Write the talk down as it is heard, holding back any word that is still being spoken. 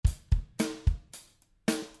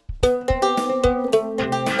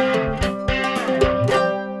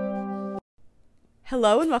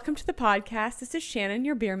Hello and welcome to the podcast. This is Shannon,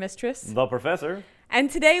 your beer mistress. The Professor. And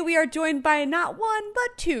today we are joined by not one,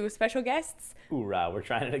 but two special guests. Hoorah, we're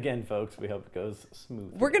trying it again, folks. We hope it goes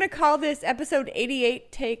smooth. We're going to call this episode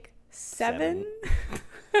 88, take 7.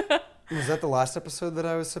 Was that the last episode that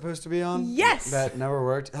I was supposed to be on? Yes. That never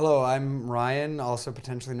worked. Hello, I'm Ryan, also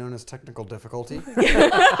potentially known as Technical Difficulty.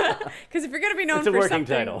 Because if you're going to be known for something... It's a working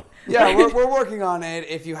title. Yeah, we're working on it.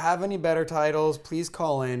 If you have any better titles, please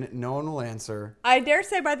call in. No one will answer. I dare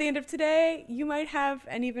say by the end of today, you might have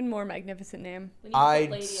an even more magnificent name.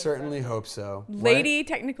 I certainly hope so. Lady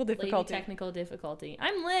Technical Difficulty. Lady Technical Difficulty.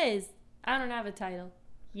 I'm Liz. I don't have a title.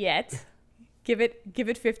 Yet. Give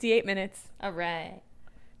it 58 minutes. All right.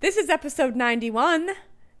 This is episode 91,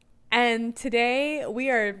 and today we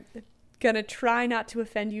are going to try not to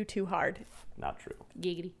offend you too hard. Not true.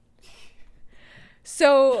 Giggity.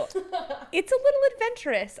 So, it's a little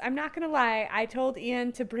adventurous. I'm not going to lie. I told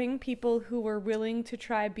Ian to bring people who were willing to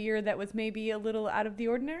try beer that was maybe a little out of the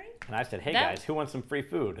ordinary. And I said, hey guys, who wants some free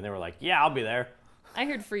food? And they were like, yeah, I'll be there. I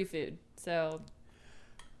heard free food, so...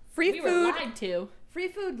 Free we food. were lied to. Free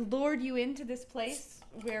food lured you into this place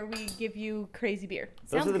where we give you crazy beer.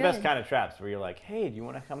 Those Sounds are the good. best kind of traps where you're like, hey, do you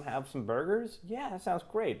want to come have some burgers? Yeah, that sounds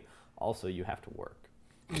great. Also, you have to work.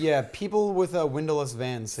 Yeah, people with windowless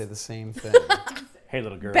vans say the same thing. Hey,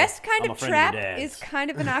 little girl. Best kind I'm of a friend your trap dad's. is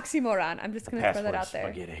kind of an oxymoron. I'm just going to throw that out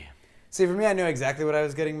Password's there. spaghetti. See, for me, I knew exactly what I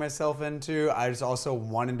was getting myself into. I just also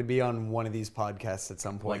wanted to be on one of these podcasts at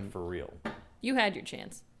some point. Like, for real. You had your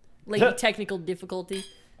chance. Lady Technical Difficulty.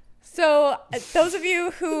 So, those of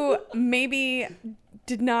you who maybe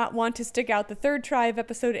did not want to stick out the third try of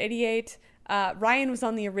episode 88, Ryan was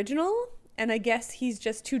on the original, and I guess he's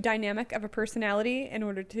just too dynamic of a personality in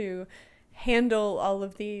order to handle all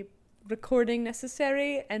of the recording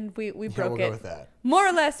necessary, and we broke we'll it. go with that. More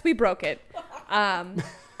or less, we broke it. And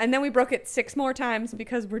then we broke it 6 more times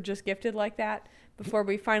because we're just gifted like that before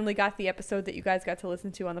we finally got the episode that you guys got to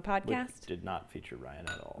listen to on the podcast. Which did not feature Ryan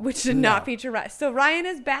at all. Which did not feature Ryan. So Ryan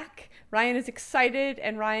is back. Ryan is excited,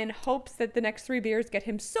 and Ryan hopes that the next 3 beers get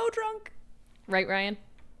him so drunk. Right, Ryan?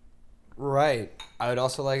 Right. I would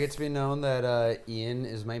also like it to be known that Ian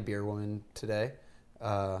is my beer woman today.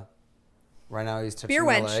 Right now he's touching Beer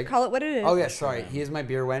my wench. leg. Call it what it is. Oh, yeah, sorry. He is my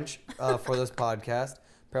beer wench for this podcast.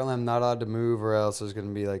 Apparently I'm not allowed to move or else there's going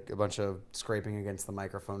to be like a bunch of scraping against the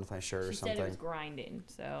microphone with my shirt or She something. said it was grinding,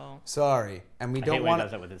 so... Sorry. And we I hate don't when he want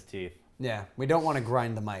does that with his teeth. Yeah, we don't want to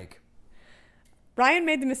grind the mic. Ryan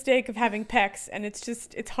made the mistake of having pecs, and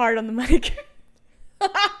it's hard on the mic.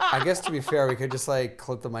 I guess to be fair, we could just like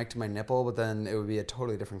clip the mic to my nipple, but then it would be a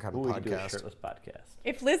totally different kind of Ooh, we could do a podcast. shirtless podcast.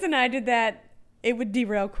 If Liz and I did that, it would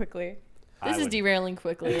derail quickly. This is derailing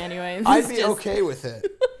quickly anyway. I'd be okay with it.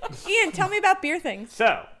 Ian, tell me about beer things.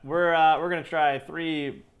 So, we're going to try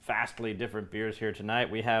 3 vastly different beers here tonight.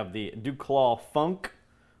 We have the Duclaw Funk,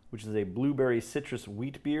 which is a blueberry citrus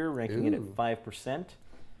wheat beer, ranking it at 5%.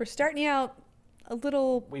 We're starting you out a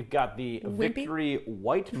little... We've got the Wimpy? Victory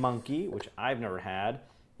White Monkey, which I've never had.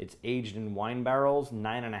 It's aged in wine barrels,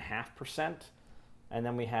 9.5%. And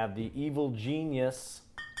then we have the Evil Genius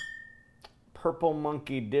Purple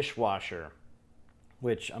Monkey Dishwasher,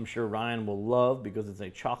 which I'm sure Ryan will love because it's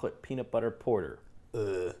a chocolate peanut butter porter.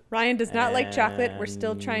 Ryan does not like chocolate. We're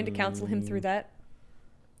still trying to counsel him through that.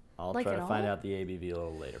 I'll Like try it to find all? out the ABV a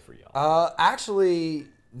little later for y'all. Actually,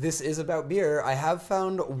 this is about beer. I have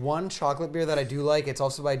found one chocolate beer that I do like. It's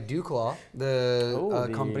also by Duclaw,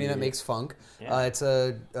 the company that makes funk. Yeah. It's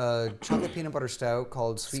a chocolate peanut butter stout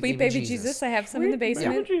called Sweet Baby Jesus. I have some in the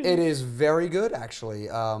basement. It is very good, actually.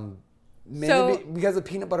 Mainly because the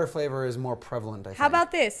peanut butter flavor is more prevalent, I think. How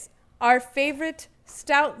about this? Our favorite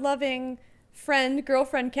stout-loving friend,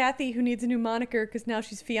 girlfriend Kathy, who needs a new moniker because now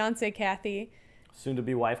she's fiance Kathy. Soon to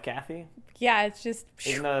be wife Kathy. Yeah, it's just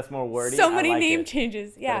Even though that's more wordy. so I many like name it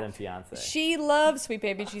changes. better Yeah, than fiance. she loves Sweet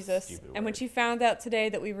Baby Jesus. Stupid And when word. she found out today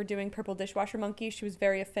that we were doing Purple Dishwasher Monkey, she was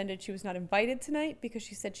very offended. She was not invited tonight because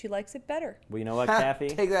she said she likes it better. Well, you know what, Kathy?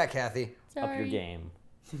 Take that, Kathy. Sorry. Up your game.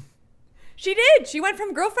 She did. She went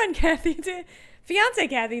from girlfriend Kathy to fiance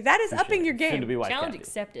Kathy. That is upping your Soon to game. be wife Challenge Kathy.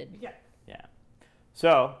 accepted. Yeah.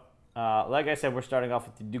 So, like I said, we're starting off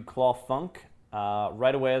with the Duclaw Funk.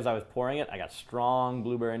 Right away as I was pouring it, I got strong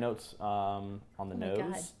blueberry notes on the my nose.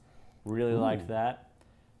 God. Really liked that.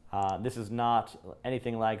 This is not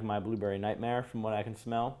anything like my Blueberry Nightmare from what I can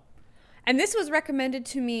smell. And this was recommended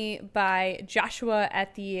to me by Joshua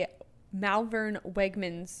at the Malvern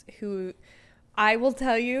Wegmans, who I will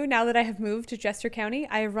tell you, now that I have moved to Chester County,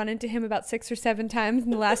 I have run into him about 6 or 7 times in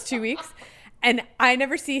the last 2 weeks. And I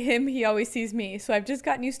never see him, he always sees me. So I've just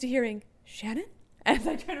gotten used to hearing, Shannon? as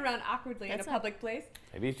I turn around awkwardly in a That's not- public place.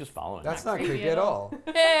 Maybe he's just following. That's me. not creepy at all.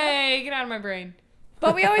 Hey, get out of my brain.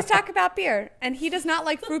 But we always talk about beer, and he does not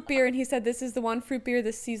like fruit beer, and he said this is the one fruit beer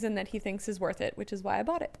this season that he thinks is worth it, which is why I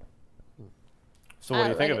bought it. So what do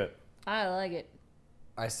you think of it? I like it.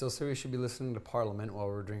 I still say we should be listening to Parliament while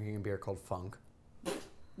we're drinking a beer called Funk.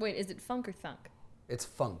 Wait, is it funk or thunk? It's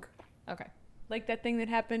Funk. Okay. Like that thing that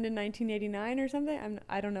happened in 1989 or something?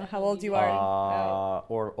 I don't know how old you are.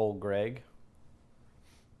 Or Old Greg.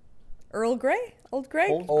 Earl Grey? Old Greg?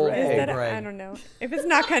 Old Old Is that Greg. I don't know. If it's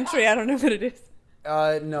not country, I don't know what it is.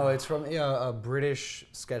 No, it's from a British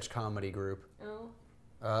sketch comedy group. Oh.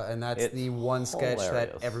 And that's It's the one sketch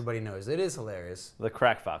hilarious. that everybody knows. It is hilarious. The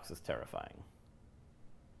Crack Fox is terrifying.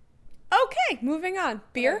 Okay, moving on.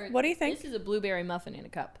 Beer, Whatever. what do you think? This is a blueberry muffin in a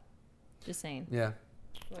cup. Just saying. Yeah.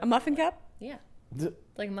 A muffin cup? Yeah. It's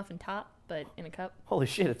like a muffin top, but in a cup. Holy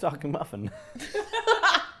shit, a talking muffin.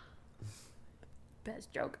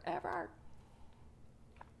 Best joke ever.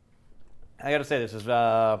 I gotta say, this is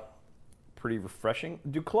pretty refreshing.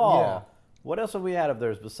 Duclaw. Yeah. What else have we had of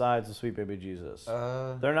theirs besides the Sweet Baby Jesus?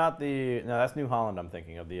 They're not no, that's New Holland I'm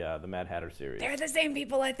thinking of, the Mad Hatter series. They're the same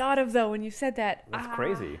people I thought of, though, when you said that. That's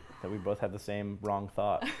crazy that we both had the same wrong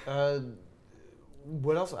thought.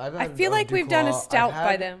 What else? I feel like we've done a stout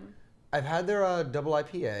by them. I've had their double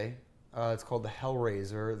IPA. It's called the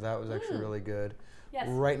Hellraiser. That was actually really good. Yes.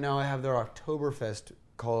 Right now I have their Oktoberfest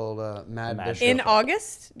called Mad Mad Bishop. In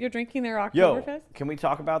August, you're drinking their Yo, Oktoberfest? can we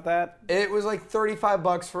talk about that? It was like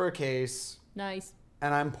 $35 for a case, Nice.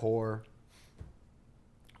 and I'm poor.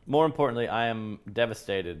 More importantly, I am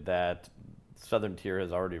devastated that Southern Tier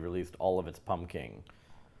has already released all of its pumpkin.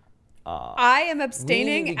 I am We need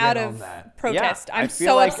abstaining to out get on of that. protest. Yeah, I'm I feel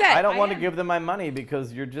so like upset. I don't want to am. give them my money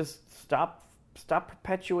because you're just stop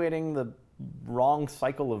perpetuating the wrong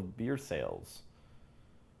cycle of beer sales.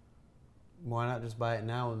 Why not just buy it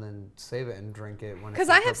now and then save it and drink it when? Because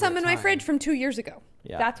it's I have some in my appropriate fridge time? from 2 years ago.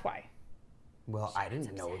 Yeah. That's why. Well, I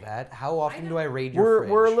didn't know that. How often do I raid your fridge?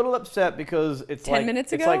 We're a little upset because it's 10 like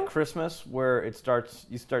minutes it's ago? like Christmas where you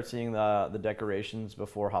start seeing the decorations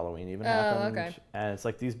before Halloween even happened. okay. And it's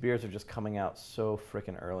like these beers are just coming out so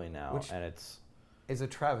freaking early now, and it's It's a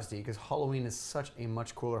travesty because Halloween is such a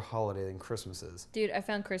much cooler holiday than Christmas is. Dude, I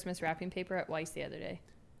found Christmas wrapping paper at Weiss the other day.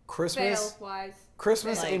 Christmas, wise.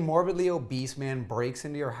 Christmas, Like- a morbidly obese man breaks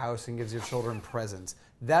into your house and gives your children presents.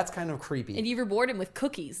 That's kind of creepy. And you reward him with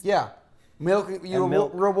cookies. Yeah. Milk. You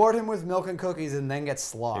milk. reward him with milk and cookies and then get you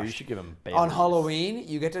sloshed. should give them On Halloween,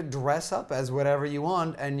 you get to dress up as whatever you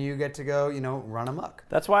want and you get to go, run amok.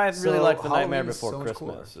 That's why I really So like The Halloween Nightmare is so Before much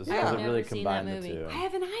Christmas, cooler. is Yeah. because I've it really never seen that combined the movie. two. I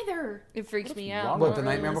haven't either. It freaks me out. wrong I What, don't The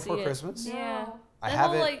really Nightmare wanna Before see it. Christmas? Yeah. I That have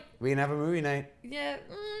whole, it. like- We can have a movie night. Yeah.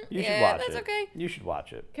 You should yeah, watch that's it. okay. You should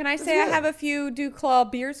watch it. Can I say I good. have a few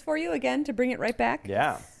Duclaw beers for you again to bring it right back?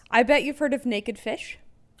 Yeah, I bet you've heard of Naked Fish,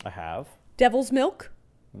 I have. Devil's Milk.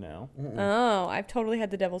 No. Oh, I've totally had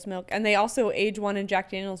the Devil's Milk, and they also age one in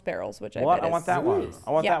Jack Daniel's barrels, which I What? bet I is want that one.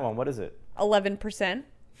 I want Yeah. that one. What is it? 11%.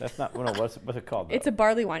 That's not. No, what's it called? Though? It's a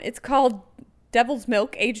barley wine. It's called Devil's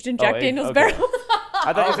Milk, aged in Oh, Jack aged- Daniel's okay. barrels.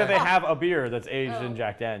 I thought you said they have a beer that's aged in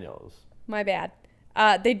Jack Daniels. My bad.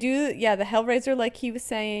 They do, yeah, the Hellraiser, like he was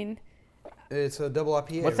saying. It's a double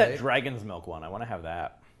IPA, What's right? that dragon's milk one? I want to have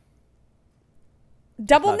that.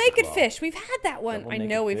 Double not Naked Duclaw. Fish. We've had that one. Double I Naked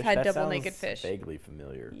know we've Fish? had That Double sounds Naked Fish. Vaguely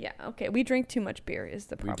familiar. Yeah, okay. We drink too much beer is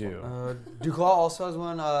the We problem. do. Duclaw also has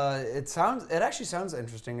one. It actually sounds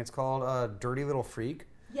interesting. It's called Dirty Little Freak.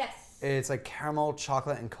 Yes. It's like caramel,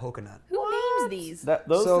 chocolate, and coconut. Who names these?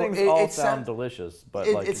 Those So things it- all it sound sound- delicious, but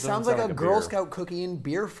It, like it doesn't sounds sound like a beer. Girl Scout cookie in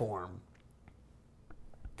beer form.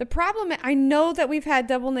 The problem, I know that we've had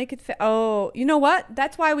Double Naked Fish. Oh, you know what?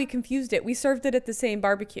 That's why we confused it. We served it at the same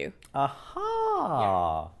barbecue.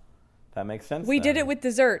 Aha. That makes sense. We did then. it with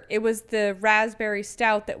dessert. It was the raspberry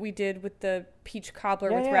stout that we did with the peach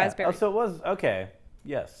cobbler with raspberry. Oh, so it was okay.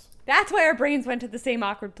 Yes. That's why our brains went to the same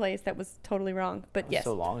awkward place. That was totally wrong. But That was yes.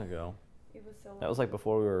 so long ago. It was so long. That was like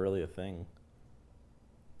before we were really a thing.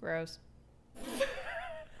 Gross.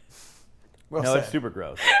 Well No, said. it's super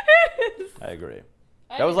gross. I agree.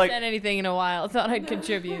 I That was haven't like- said anything in a while. Thought I'd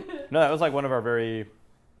contribute. No, that was like one of our very,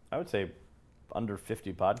 I would say, under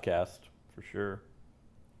 50 podcasts for sure.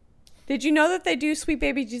 Did you know that they do Sweet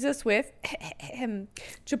Baby Jesus with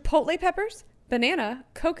chipotle peppers, banana,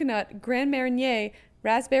 coconut, Grand Marnier,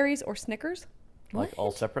 raspberries, or Snickers? Like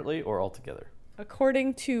all separately or all together?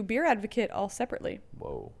 According to Beer Advocate, all separately.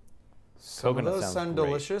 Whoa. Some of Coconut those sounds sound great.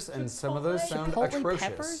 delicious, and some of those sound Chipotle atrocious.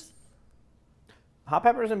 peppers? Hot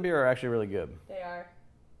peppers and beer are actually really good. They are.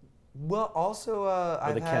 Well, also, they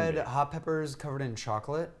I've can had be. hot peppers covered in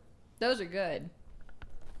chocolate. Those are good.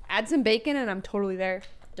 Add some bacon and I'm totally there.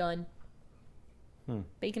 Done.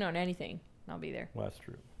 Bacon on anything. I'll be there. Well, that's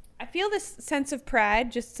true. I feel this sense of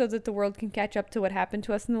pride, just so that the world can catch up to what happened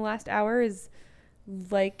to us in the last hour, is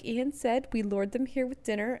like Ian said, we lured them here with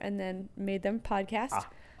dinner and then made them podcast.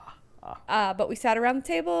 But we sat around the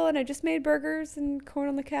table and I just made burgers and corn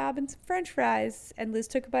on the cob and some French fries. And Liz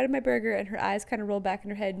took a bite of my burger and her eyes kind of rolled back in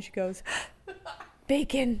her head and she goes,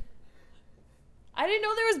 bacon. I didn't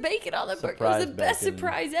know there was bacon on the burger. It was the best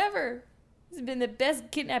surprise ever. This has been the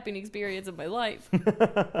best kidnapping experience of my life.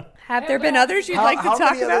 Have there been others you'd like to talk about?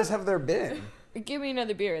 How many others have there been? Give me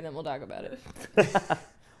another beer and then we'll talk about it.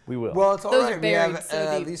 We will. Well, it's all Those are right. We buried have so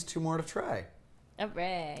at deep. least 2 more to try. All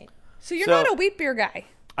right. So you're not a wheat beer guy.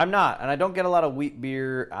 I'm not, and I don't get a lot of wheat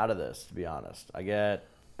beer out of this, to be honest. I get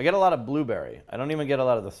a lot of blueberry. I don't even get a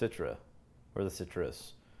lot of the citra or the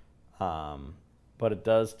citrus. But it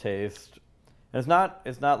does taste, and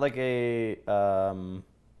it's not like a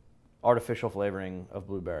artificial flavoring of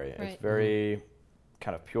blueberry. Right. It's very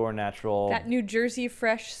kind of pure, natural. That New Jersey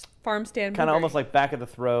fresh farm stand Kind of blueberry. almost like back of the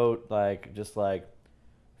throat, like if you're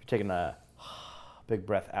taking a big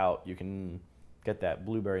breath out, you can get that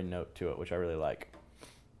blueberry note to it, which I really like.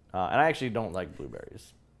 And I actually don't like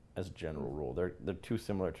blueberries as a general rule. They're too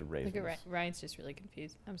similar to raisins. Look at Ryan's just really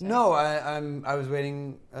confused. I'm sorry. No, I was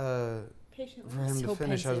waiting for him to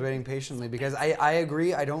finish. I was waiting patiently because I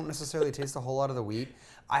agree. I don't necessarily taste a whole lot of the wheat.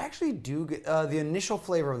 I actually do get the initial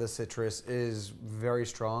flavor of the citrus is very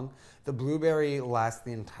strong. The blueberry lasts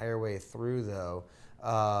the entire way through though.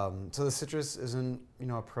 So the citrus isn't,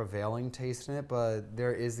 a prevailing taste in it, but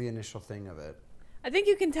there is the initial thing of it. I think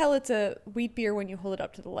you can tell it's a wheat beer when you hold it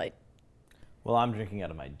up to the light. Well, I'm drinking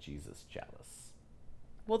out of my Jesus chalice.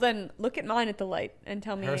 Well, then look at mine at the light and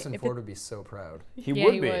tell me Harrison if Ford would be so proud. He Yeah,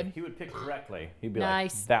 would he be. would. He would pick correctly. He'd be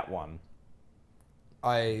Nice. like, that one.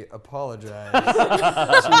 I apologize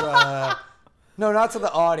to, no, not to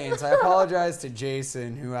the audience. I apologize to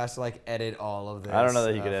Jason who has to edit all of this. I don't know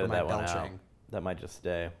that he could for edit my that one out. belching. That might just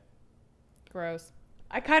stay. Gross.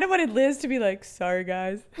 I kind of wanted Liz to be like, sorry,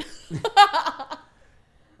 guys.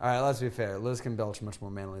 All right, let's be fair. Liz can belch much more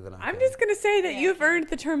manly than I I'm can. just going to say that you've earned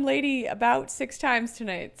the term lady about 6 times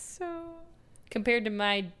tonight. So Compared to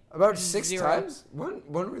my... About 6 0. times? When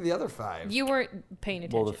were the other 5? You weren't paying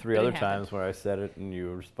attention. Well, the 3 but it other happened. times where I said it and you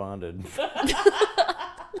responded.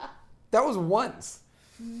 That was once.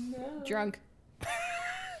 Drunk.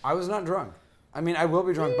 I was not drunk. I mean, I will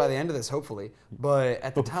be drunk by the end of this, hopefully. But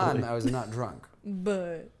at the time, I was not drunk.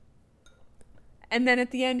 But. And then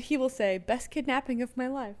at the end, he will say, best kidnapping of my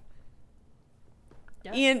life.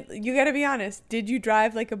 Yeah. Ian, you got to be honest. Did you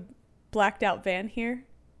drive a blacked out van here?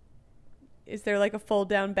 Is there a fold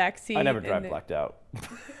down back seat? I never drive blacked out.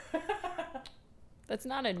 That's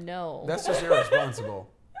not a no. That's just irresponsible.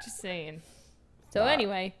 Just saying. So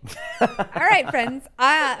anyway. All right, friends.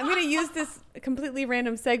 I'm going to use this completely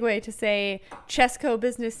random segue to say Chesco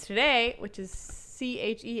Business Today, which is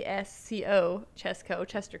CHESCO, Chesco,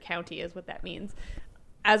 Chester County is what that means.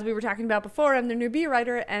 As we were talking about before, I'm their new beer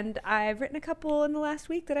writer, and I've written a couple in the last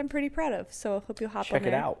week that I'm pretty proud of. So I hope you'll hop on Check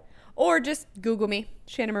there. it out. Or just Google me,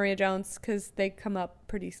 Shanna Maria Jones, because they come up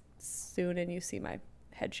pretty soon and you see my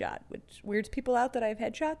headshot, which weirds people out that I have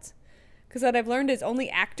headshots. Because what I've learned is only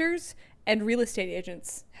actors and real estate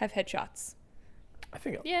agents have headshots. I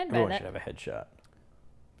think Yeah, I'd buy everyone that. should have a headshot.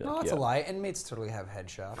 Be No, like, that's a yeah. lie. Inmates totally have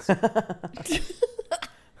headshots.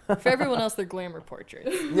 For everyone else, they're glamour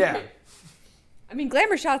portraits. Yeah. I mean,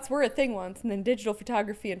 glamour shots were a thing once, and then digital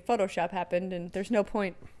photography and Photoshop happened, and there's no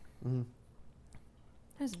point. That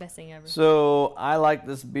was the best thing ever. So I like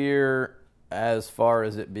this beer as far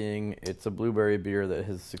as it's a blueberry beer that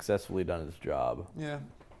has successfully done its job. Yeah.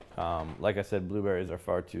 Like I said, blueberries are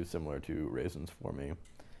far too similar to raisins for me.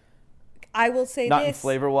 I will say Not in this.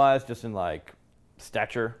 flavor wise, just in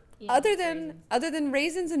stature. Yeah, Other raisins. than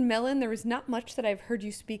raisins and melon, there is not much that I've heard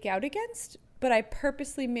you speak out against. But I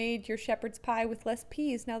purposely made your shepherd's pie with less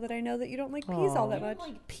peas. Now that I know that you don't like peas all that You much. don't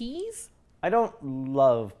like peas? I don't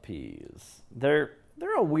love peas. They're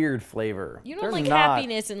a weird flavor. You don't They're like not-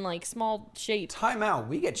 happiness in small shapes. Time out.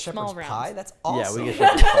 We get shepherd's Small rounds. pie? That's Yeah, awesome. we get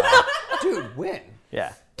shepherd's pie. Dude, win.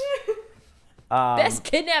 Yeah. Best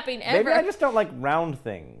kidnapping ever. Maybe I just don't like round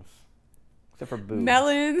things, except for boobs.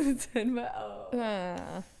 Melons and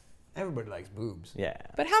oh. Everybody likes boobs. Yeah.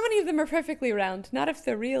 But how many of them are perfectly round? Not if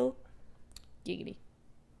they're real. Giggity.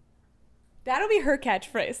 That'll be her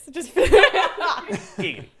catchphrase. Just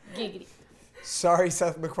Giggity. Sorry,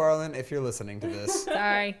 Seth MacFarlane, if you're listening to this.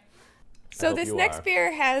 Sorry. So hope this you next are.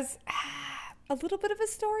 beer has a little bit of a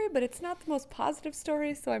story, but it's not the most positive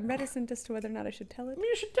story, so I'm reticent as to whether or not I should tell it.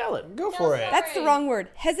 You should tell it. Go for it. That's the wrong word.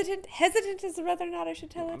 Hesitant as to whether or not I should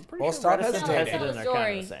tell it. I'm pretty Well, sure stop reticent and hesitating. hesitant Tell are the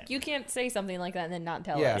kind of story. the same. You can't say something like that and then not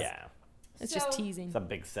tell Yeah. us. Yeah. It's just So- teasing. It's a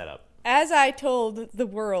big setup. As I told the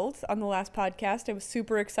world on the last podcast, I was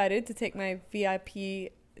super excited to take my VIP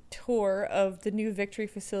tour of the new Victory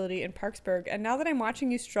facility in Parkesburg. And now that I'm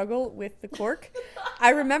watching you struggle with the cork, I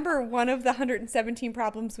remember one of the 117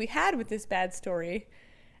 problems we had with this bad story.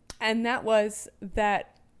 And that was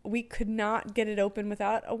that we could not get it open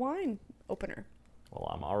without a wine opener. Well,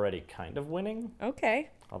 I'm already kind of winning. Okay.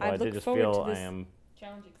 Although I look did just forward feel to I this. am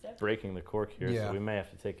Challenge accepted. breaking the cork here, Yeah. so we may have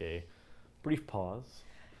to take a brief pause.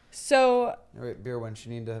 So Wait, Beer Wench,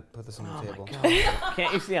 you need to put this on the table.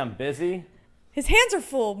 Can't you see I'm busy? his hands are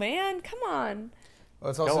full, man. Come on. Well,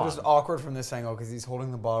 it's Go also on. just awkward from this angle because he's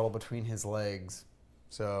holding the bottle between his legs.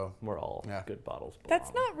 So, We're all Yeah. good bottles.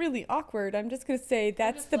 That's belong. not really awkward. I'm just going to say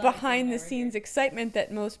that's just the glad it's in behind the there, scenes excitement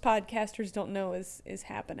that most podcasters don't know is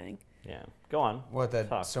happening. Yeah. Go on. what, that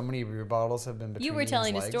Talk. so many beer bottles have been between You were his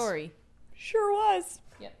telling a legs? story. Sure was.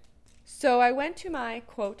 Yep. So I went to my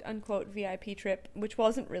quote unquote VIP trip, which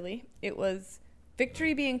wasn't really. It was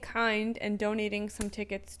Victory being kind and donating some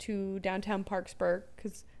tickets to downtown Parkesburg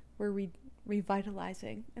because we're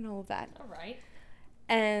revitalizing and all of that. All right.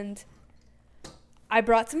 And I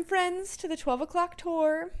brought some friends to the 12 o'clock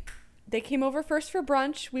tour. They came over first for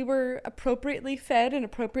brunch. We were appropriately fed and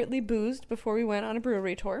appropriately boozed before we went on a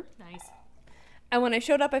brewery tour. Nice. And when I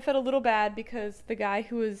showed up, I felt a little bad because the guy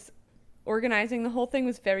who was organizing the whole thing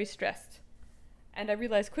was very stressed. And I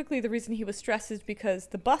realized quickly the reason he was stressed is because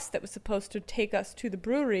the bus that was supposed to take us to the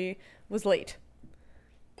brewery was late.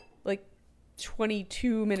 Like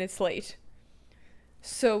 22 minutes late.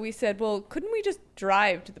 So we said, well, couldn't we just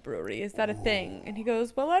drive to the brewery? Is that a thing? And he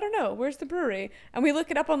goes, well, I don't know. Where's the brewery? And we look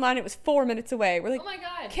it up online. It was 4 minutes away. We're like, Oh my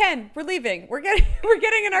god. Ken, we're leaving. We're getting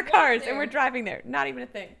in our Walk cars there. and we're driving there. Not even a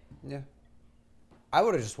thing. Yeah. I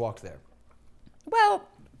would have just walked there. Well,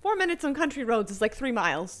 4 minutes on country roads is like 3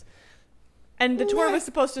 miles. And the tour was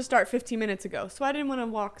supposed to start 15 minutes ago. So I didn't want to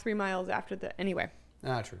walk 3 miles after the... Anyway.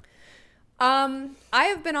 Ah, true. I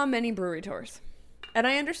have been on many brewery tours. And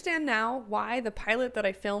I understand now why the pilot that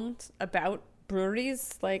I filmed about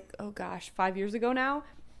breweries, like, 5 years ago now,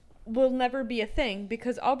 will never be a thing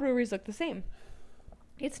because all breweries look the same.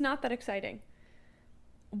 It's not that exciting.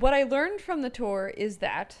 What I learned from the tour is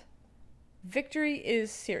that Victory is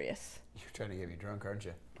serious. You're trying to get me drunk, aren't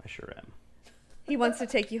you? I sure am. He wants to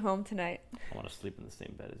take you home tonight. I want to sleep in the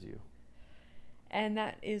same bed as you. And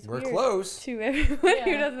that is We're weird close. to everyone who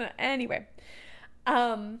Yeah. doesn't. Anyway,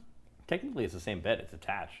 Technically, it's the same bed. It's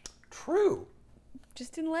attached. True.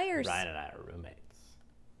 just in layers. Ryan and I are roommates.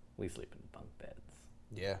 We sleep in bunk beds.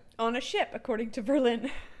 Yeah. On a ship, according to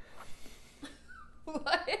Berlin.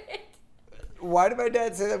 What? Why did my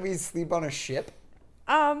dad say that we sleep on a ship?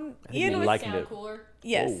 think Ian he was liked Sound it. cooler.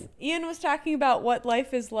 yes. Whoa. Ian was talking about what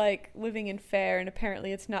life is like living in Fair, and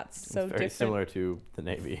apparently it's not so It's very different. similar to the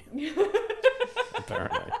Navy.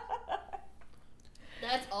 Apparently.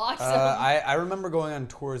 That's awesome. I remember going on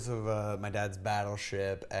tours of my dad's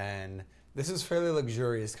battleship, and this is fairly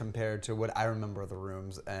luxurious compared to what I remember of the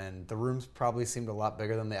rooms. And the rooms probably seemed a lot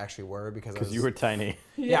bigger than they actually were because I was, Because you were tiny.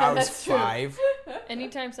 yeah, I was that's true. 5.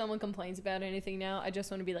 Anytime someone complains about anything now, I just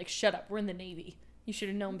want to be like, shut up, we're in the Navy. You should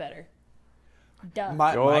have known better. Duh.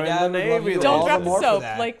 My Join dad the would love Navy, you then. all Don't the drop the more for soap.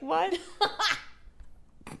 that. Like, what?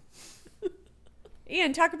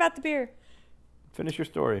 Ian, talk about the beer. Finish your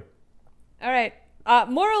story. All right.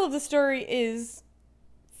 Moral of the story is,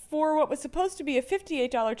 for what was supposed to be a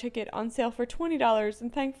 $58 ticket on sale for $20,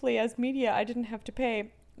 and thankfully as media I didn't have to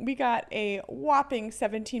pay, we got a whopping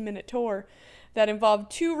 17-minute tour that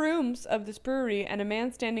involved 2 rooms of this brewery and a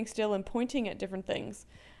man standing still and pointing at different things.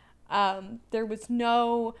 There was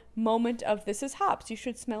no moment of, this is hops, you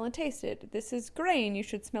should smell and taste it. This is grain, you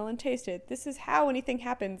should smell and taste it. This is how anything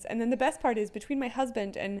happens. And then the best part is, between my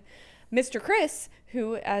husband and Mr. Chris,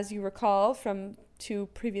 who, as you recall from 2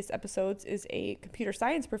 previous episodes, is a computer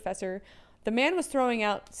science professor, the man was throwing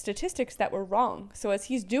out statistics that were wrong. So as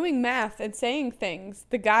he's doing math and saying things,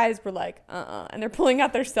 the guys were like, and they're pulling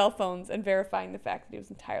out their cell phones and verifying the fact that he was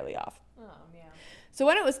entirely off. Oh, yeah. So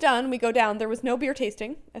when it was done, we go down. There was no beer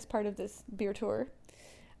tasting as part of this beer tour.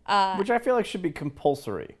 Which I feel like should be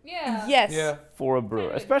compulsory Yeah. Yes. Yeah. for a brewer.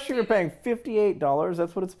 Kinda Especially if you're paying $58.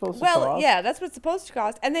 That's what it's supposed to Well, cost. yeah, that's what it's supposed to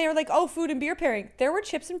cost. And they were like, oh, food and beer pairing. There were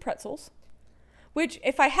chips and pretzels, which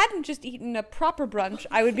if I hadn't just eaten a proper brunch,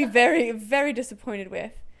 I would be very, very disappointed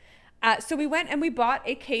with. So we went and we bought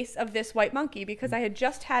a case of this White Monkey because I had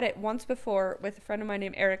just had it once before with a friend of mine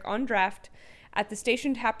named Eric on draft. at the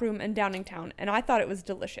Station Tap Room in Downingtown, and I thought it was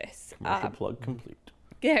delicious. Commercial plug complete.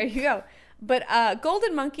 There you go. But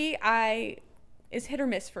Golden Monkey is hit or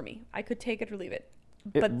miss for me. I could take it or leave it.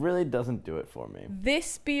 It really doesn't do it for me.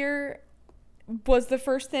 This beer was the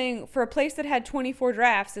first thing, for a place that had 24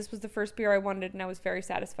 drafts, this was the first beer I wanted, and I was very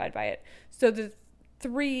satisfied by it. So the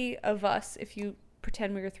three of us, if you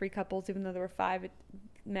pretend we were three couples, even though there were five,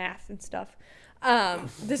 math and stuff,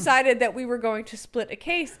 decided that we were going to split a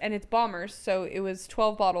case, and it's Bombers, so it was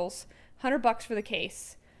 12 bottles, $100 for the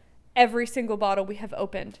case. Every single bottle we have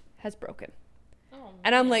opened has broken.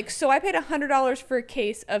 And I'm like, so I paid $100 for a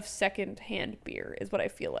case of second-hand beer, is what I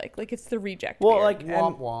feel like. Like, it's the reject beer. Well, like,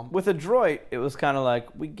 Womp womp. with Adroit, it was kind of like,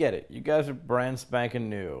 we get it. You guys are brand spanking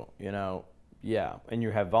new, you know? Yeah. And you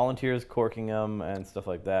have volunteers corking them and stuff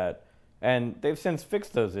like that. And they've since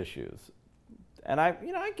fixed those issues. And I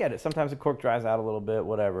get it. Sometimes the cork dries out a little bit,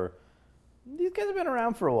 whatever. These guys have been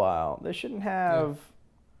around for a while. They shouldn't have...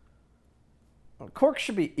 Yeah. Corks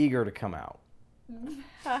should be eager to come out.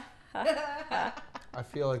 I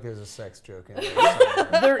feel like there's a sex joke in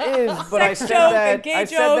there. There is, but I Sex said joke, that. a gay I joke,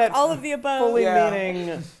 said that all of the above. fully Yeah.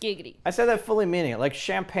 meaning. Giggity. I said that fully meaning it. Like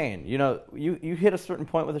champagne. You know, you hit a certain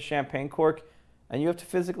point with a champagne cork, and you have to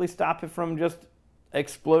physically stop it from just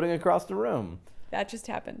exploding across the room. That just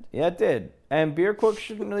happened. Yeah, it did. And beer corks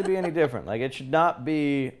shouldn't really be any different. Like, it should not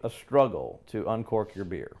be a struggle to uncork your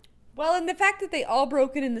beer. Well, and the fact that they all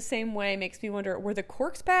broke it in the same way makes me wonder, were the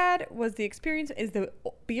corks bad? Was the experience, is the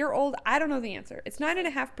beer old? I don't know the answer. It's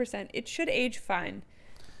 9.5%. It should age fine.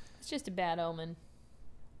 It's just a bad omen.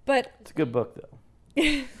 But It's a good book, though.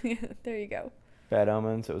 there you go. Bad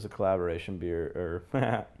Omens. It was a collaboration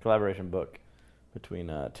collaboration book between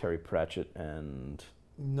Terry Pratchett and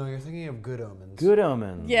No, you're thinking of Good Omens. Good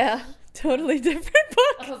Omens. Yeah, totally different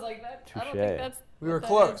book. I was like, that. I don't Touche. think that's. We were what that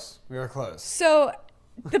close. We were close. So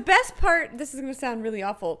the best part, this is going to sound really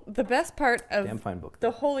awful, the best part of Damn fine book.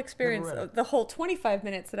 the whole experience, Never read it. the whole 25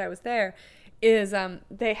 minutes that I was there, is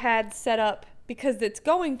they had set up, because it's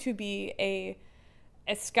going to be a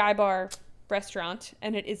Sky Bar restaurant,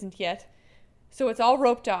 and it isn't yet. So it's all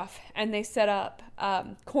roped off, and they set up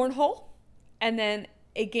cornhole, and then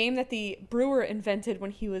a game that the brewer invented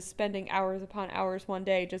when he was spending hours upon hours one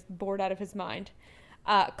day, just bored out of his mind,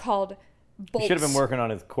 called Bolts. He should have been working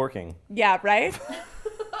on his corking. Yeah, right?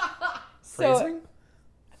 Phrasing?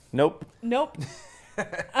 Nope. Nope.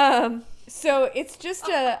 So it's just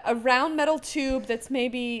a round metal tube that's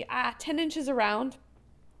maybe 10 inches around.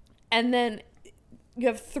 And then you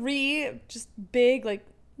have three just big, like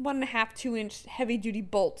 1.5, 2 inch heavy duty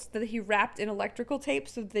bolts that he wrapped in electrical tape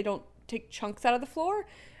so that they don't take chunks out of the floor.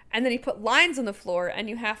 And then he put lines on the floor, and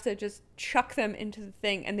you have to just chuck them into the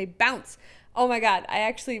thing, and they bounce. Oh my God, I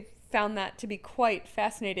actually found that to be quite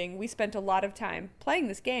fascinating. We spent a lot of time playing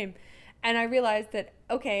this game, and I realized that,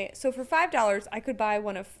 okay, so for $5, I could buy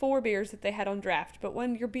one of 4 beers that they had on draft. But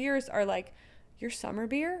when your beers are like your summer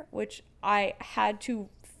beer, which I had to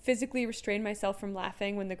physically restrain myself from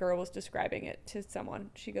laughing when the girl was describing it to someone.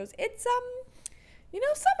 She goes, it's,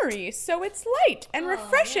 summery, so it's light and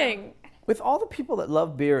refreshing. Yeah. With all the people that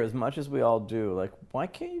love beer as much as we all do, like, why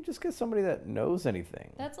can't you just get somebody that knows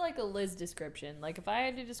anything? That's like a Liz description. Like, if I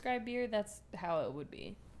had to describe beer, that's how it would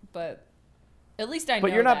be. But at least I know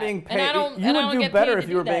But you're not that. being paid. And I don't, You and I would don't do get better paid if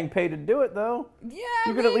to you were do that. being paid to do it, though. Yeah,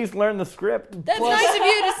 You could at least learn the script. That's Plus- nice of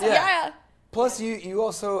you to say. Yeah. Yeah. Plus, you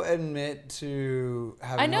also admit to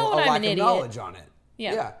having I know a when I'm lack an of idiot. knowledge on it.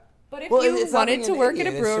 Yeah. But if Well, you it's not wanted being to an work at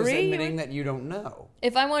idiot, a it's just brewery, you admitting would... that you don't know.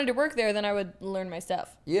 If I wanted to work there, then I would learn my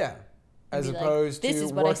stuff. Yeah. As be like, opposed "This to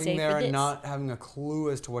is what I working say there for and this." not having a clue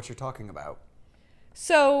as to what you're talking about.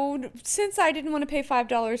 So, since I didn't want to pay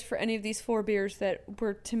 $5 for any of these 4 beers that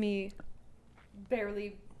were, to me,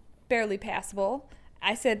 barely passable,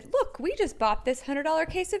 I said, look, we just bought this $100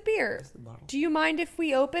 case of beer. Do you mind if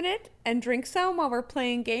we open it and drink some while we're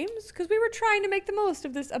playing games? Because we were trying to make the most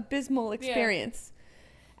of this abysmal experience.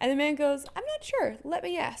 And the man goes, I'm not sure. Let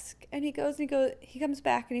me ask. And he comes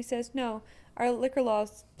back and he says, no, our liquor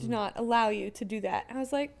laws do not allow you to do that. And I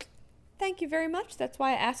was like, thank you very much. That's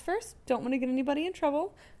why I asked first. Don't want to get anybody in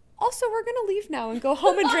trouble. Also, we're going to leave now and go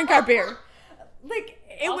home and drink our beer. Like,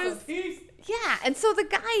 it was... Yeah, and so the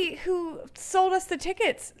guy who sold us the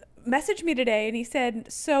tickets messaged me today, and he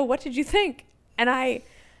said, so what did you think? And I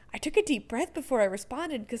took a deep breath before I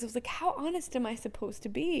responded, because I was like, how honest am I supposed to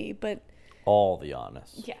be? But... All the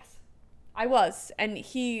honest. Yes, I was. And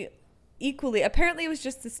he equally... Apparently, it was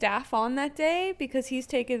just the staff on that day, because he's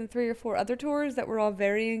taken 3 or 4 other tours that were all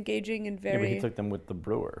very engaging and Yeah, but very... he took them with the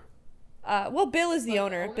brewer. Well, Bill is the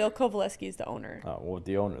owner. Bill Kovaleski is the owner. Oh, well, with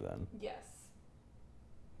the owner then. Yes.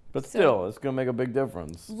 But still, it's going to make a big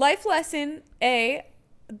difference. Life lesson, A,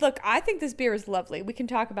 look, I think this beer is lovely. We can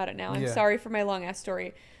talk about it now. I'm sorry for my long-ass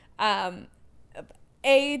story.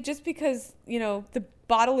 A, just because, the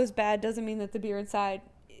bottle is bad doesn't mean that the beer inside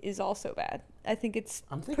is also bad. I think it's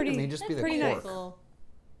I'm thinking pretty, it may just be the pretty cork. nice.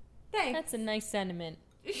 Thanks. That's a nice sentiment.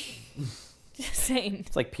 Just saying.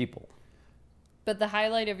 It's like people. But the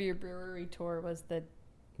highlight of your brewery tour was the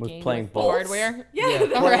game playing with bolts. hardware. Yeah.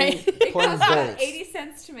 All right. It playing costs about bolts. 80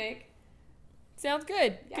 cents to make. Sounds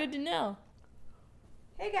good. Yeah. Good to know.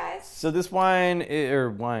 Hey, guys. So this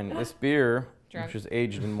this beer, which is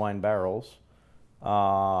aged in wine barrels, it's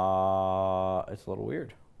a little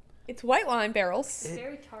weird. It's white wine barrels,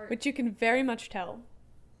 Very tart. which you can very much tell.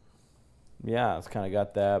 Yeah, it's kind of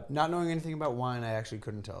got that. Not knowing anything about wine, I actually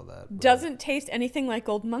couldn't tell that. but- Doesn't taste anything like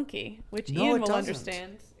Golden Monkey, which No, Ian it will doesn't.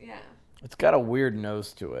 understand. Yeah. It's got a weird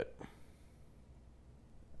nose to it.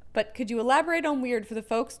 But could you elaborate on weird for the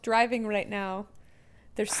folks driving right now?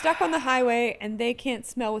 They're stuck on the highway and they can't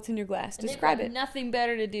smell what's in your glass. And they've Describe got it. Nothing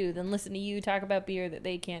better to do than listen to you talk about beer that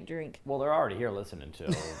they can't drink. Well, they're already here listening to.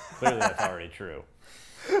 Clearly, that's already true.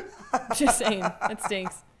 Just saying. That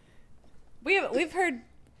stinks. We've heard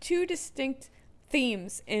two distinct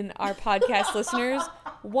themes in our podcast listeners.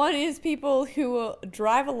 One is people who will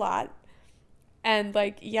drive a lot and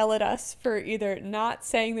yell at us for either not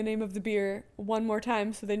saying the name of the beer one more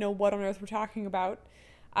time so they know what on earth we're talking about,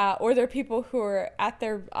 or there are people who are at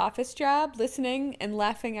their office job listening and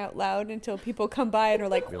laughing out loud until people come by and are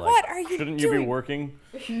like, You're what are you doing? Shouldn't you be working?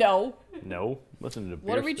 No. No. Listen to beer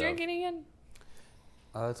What are we stuff. drinking again?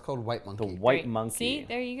 It's called White The Monkey. White Great. Monkey. See,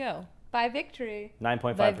 there you go. By Victory.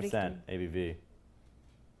 9.5% ABV.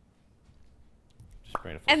 Just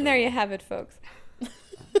bring it full And there circle. you have it, folks.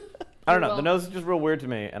 I don't know. Well- The nose is just real weird to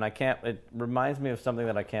me, and it reminds me of something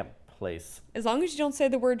that I can't place. As long as you don't say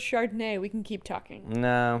the word Chardonnay, we can keep talking.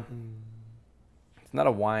 No. It's not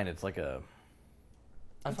a wine. It's like a...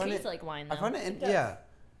 I It find tastes it like wine, though. I find it, does. yeah.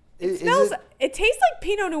 It Is smells. It tastes like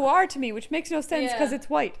Pinot Noir to me, which makes no sense because Yeah. it's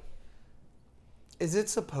white. Is it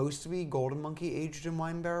supposed to be Golden Monkey aged in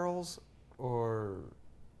wine barrels, or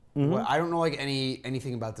Mhm. what? I don't know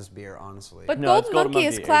anything about this beer, honestly. But No, it's Golden Golden Monkey Monkey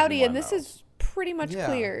is aged cloudy, in and wine this is pretty much Yeah.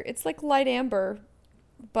 clear. It's like light amber,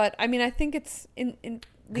 but I mean, I think it's in because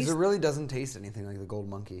these. it really doesn't taste anything like the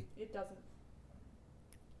Golden Monkey. It doesn't.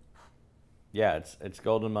 Yeah, it's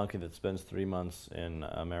Golden Monkey that spends 3 months in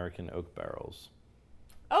American oak barrels.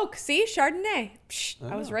 Oh, see, Chardonnay. Psh,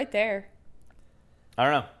 I was Oh. right there. I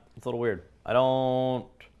don't know. It's a little weird.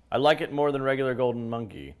 I like it more than regular Golden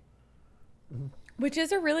Monkey. Which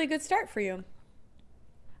is a really good start for you.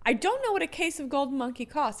 I don't know what a case of Golden Monkey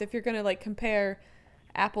costs if you're going to compare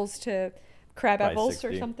apples to crab Probably apples or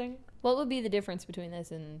 60. something. What would be the difference between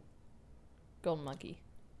this and Golden Monkey?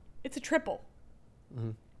 It's a triple.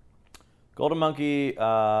 Golden Monkey,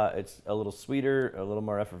 it's a little sweeter, a little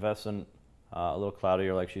more effervescent, a little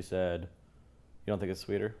cloudier, like she said. You don't think it's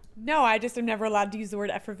sweeter? No, I just am never allowed to use the word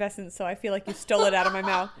effervescent, so I feel like you stole it out of my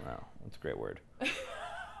mouth. No, it's a great word. Which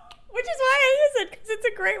is why I use it, because it's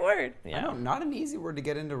a great word. I Yeah. know, not an easy word to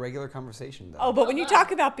get into regular conversation, though. Oh, but when you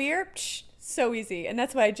talk about beer, psh, so easy. And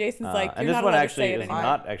that's why Jason's like, and you're this not one allowed to actually say it is anymore.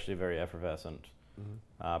 not actually very effervescent,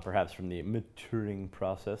 perhaps from the maturing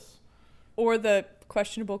process. Or the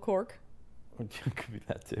questionable cork. Could be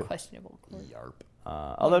that too. Questionable. Yarp.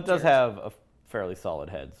 Although it does have a fairly solid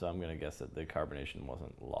head, so I'm going to guess that the carbonation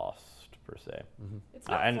wasn't lost per se. It's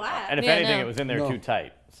not And flat. if Yeah, anything, no. it was in there No. too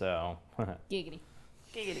tight. So, Giggity.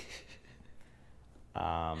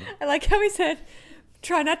 I like how he said,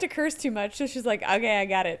 try not to curse too much. So she's like, okay, I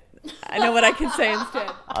got it. I know what I can say instead.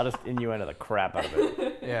 I'll just innuendo the crap out of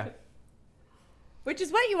it. Yeah. Which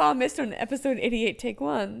is what you all missed on episode 88, take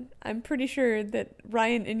 1. I'm pretty sure that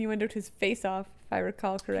Ryan innuendoed his face off, if I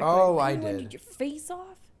recall correctly. Oh, I You wanted did. your face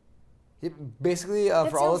off? Basically,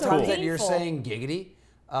 for all the sounds times so that you're painful. saying giggity,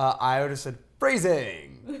 I would have said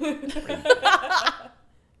phrasing.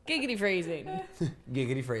 Giggity phrasing.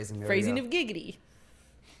 Giggity phrasing. There we Phrasing go. of giggity.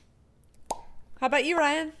 How about you,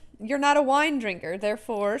 Ryan? You're not a wine drinker,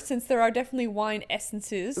 therefore, since there are definitely wine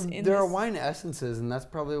essences in There are this- wine essences, and that's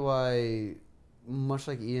probably why, much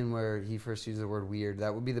like Ian, where he first used the word weird,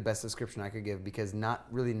 that would be the best description I could give, because not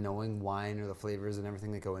really knowing wine or the flavors and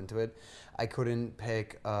everything that go into it, I couldn't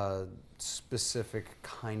pick a specific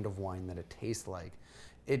kind of wine that it tastes like.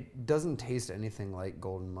 It doesn't taste anything like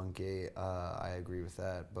Golden Monkey. I agree with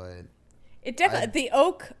that, but It definitely the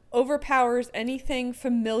oak overpowers anything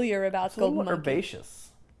familiar about It's a little Golden more Monkey.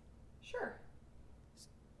 herbaceous. Sure.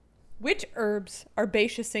 Which herbs are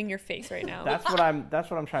herbaceousing your face right now? That's what I'm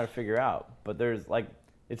trying to figure out. But there's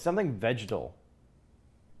it's something vegetal.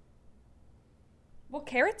 Well,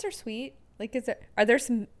 carrots are sweet. Like, are there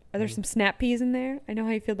some snap peas in there? I know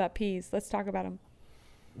how you feel about peas. Let's talk about them.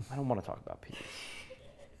 I don't want to talk about peas.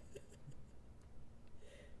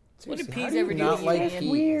 What do Seriously, peas how ever you do not to like you?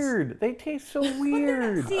 peas? Weird. They taste so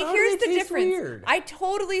weird. See, How do here's they the taste difference. weird? I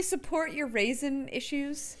totally support your raisin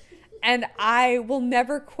issues, and I will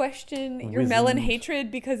never question your melon Raisined.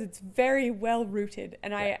 hatred because it's very well rooted.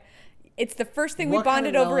 And it's the first thing we What kind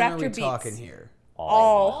bonded of over melon after are we beets. talking here?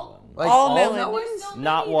 All. melon. Like All melon. melons? There's so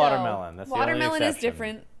Not many, watermelon. That's the only Watermelon is exception.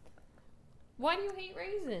 different. Why do you hate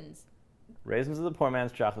raisins? Raisins are the poor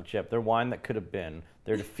man's chocolate chip. They're wine that could have been.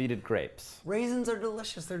 They're defeated grapes. Raisins are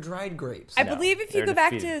delicious. They're dried grapes. I No, believe if you they're go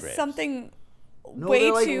back to defeated grapes. something No, way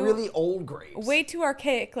they're like too really old grapes. way too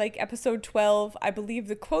archaic, like episode 12, I believe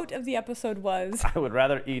the quote of the episode was, I would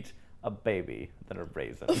rather eat a baby than a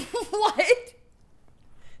raisin. "What?"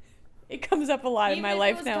 It comes up a lot in my Even if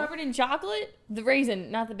life it was now. covered in chocolate, the raisin,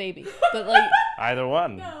 not the baby. But like, Either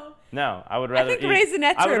one. No, I would rather think eat.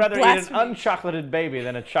 Raisinets I would are rather eat blasphemy. an unchocolated baby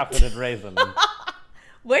than a chocolated raisin.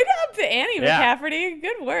 Way up to Annie Yeah. McCafferty.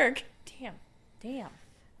 Good work. damn.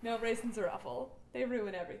 No, raisins are awful. They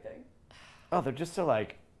ruin everything. Oh, they're just so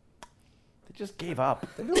like. They just gave up.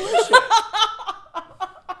 They're delicious.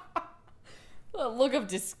 A look of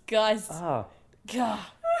disgust. Oh, God.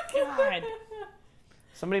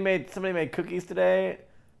 somebody made cookies today,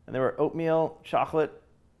 and they were oatmeal, chocolate,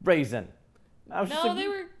 raisin. I was just No, like, they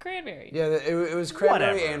were cranberry. Yeah, it was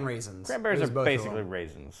cranberry Whatever. and raisins. Cranberries It are was both of basically them.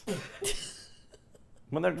 raisins.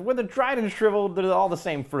 when they're dried and shriveled, they're all the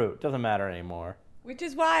same fruit. Doesn't matter anymore. Which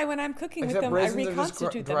is why when I'm cooking Except with them, I raisins are just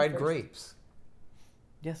reconstitute them dried first. grapes.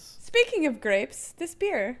 Yes. Speaking of grapes, this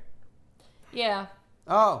beer. Yeah.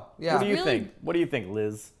 Oh, yeah. What do you Really? think? What do you think,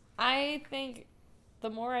 Liz? I think the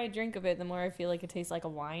more I drink of it, the more I feel like it tastes like a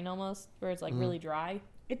wine almost, where it's like really dry.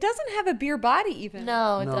 It doesn't have a beer body even.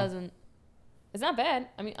 No, it No. doesn't. It's not bad.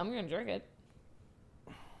 I mean, I'm going to drink it.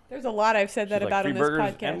 There's a lot I've said that She's about like, on free this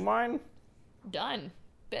burgers podcast. and wine? Done.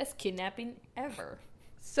 Best kidnapping ever.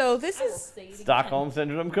 So this I will is say it again. Stockholm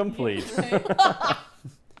Syndrome complete.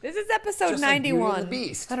 this is episode Just like Beauty and 91. the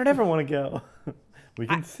Beast. How did everyone go? We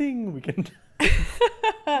can sing. We can.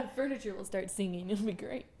 The furniture will start singing. It'll be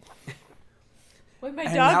great. When my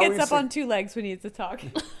And dog now gets we've up sa- on two legs when he needs to talk.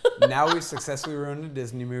 Now we've successfully ruined a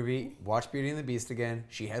Disney movie. Watch Beauty and the Beast again.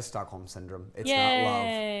 She has Stockholm Syndrome. It's not love.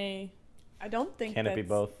 Yay. I don't think Can it be that's-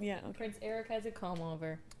 both? Yeah. Okay. Prince Eric has a comb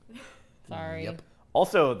over. Sorry. Yep.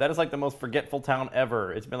 Also, that is like the most forgetful town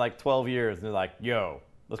ever. It's been like 12 years, and they're like, "Yo,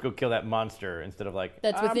 let's go kill that monster," instead of like,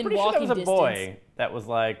 That's I'm within pretty sure that was walking a boy distance. that was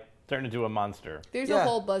like turned into a monster. There's Yeah. a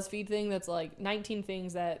whole BuzzFeed thing that's like 19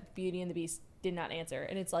 things that Beauty and the Beast did not answer,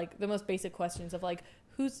 and it's like the most basic questions of like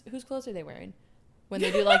whose clothes are they wearing when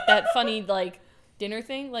they do like that funny like dinner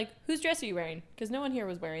thing, like whose dress are you wearing, because no one here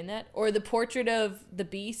was wearing that. Or the portrait of the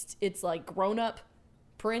Beast, it's like grown up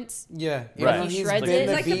Prince. Yeah. Right. Even though He he's shreds been it. It's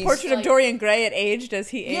the like the Beast. portrait of Like- Dorian Gray at aged as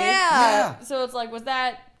he aged. Yeah. So it's like, was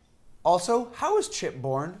that? Also, how was Chip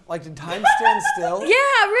born? Like, did time stand still? Yeah,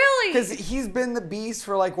 really. Because he's been the Beast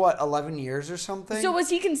for like, what, 11 years or something? So was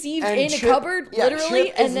he conceived And in Chip- a cupboard, yeah, literally,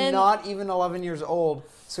 Chip and is then not even 11 years old.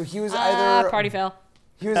 So he was either party foul.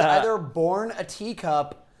 He was either born a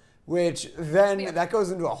teacup, which then Yeah. that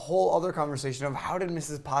goes into a whole other conversation of how did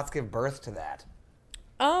Mrs. Potts give birth to that?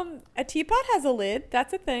 A teapot has a lid.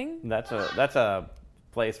 That's a thing. That's a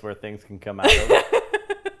place where things can come out of.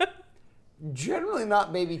 Generally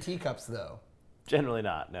not baby teacups though. Generally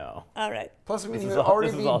not. No. All right. Plus, I mean, This he is would all- already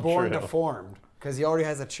this is be all born true. deformed because he already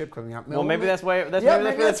has a chip coming out. Well, maybe that's why. That's Yeah, maybe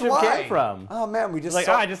maybe that's where that's the chip why. came from. Oh man, we just Like,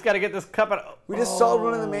 I just got to get this cup out. we just solved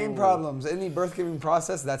one of the main problems in the birth giving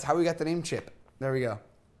process. That's how we got the name Chip. There we go.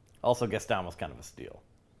 Also, Gaston was kind of a steal.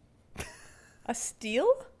 A steal?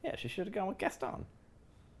 Yeah, she should have gone with Gaston.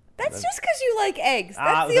 That's just because you like eggs.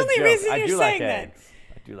 Ah, That's it the was a only joke. reason I you're do saying like that. eggs.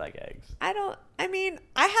 I do like eggs. I mean,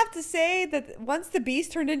 I have to say that once the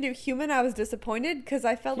Beast turned into a human, I was disappointed because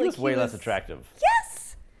I felt He like was way less attractive.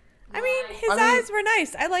 Yes. I mean, his I mean- eyes were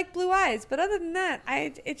nice. I like blue eyes, but other than that,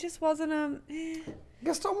 it just wasn't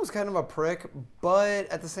Gaston was kind of a prick, but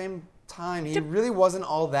at the same time, he really wasn't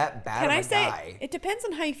all that bad Can of I a say guy. it depends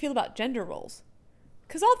on how you feel about gender roles?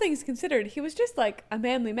 Because all things considered, he was just like a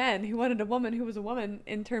manly man who wanted a woman who was a woman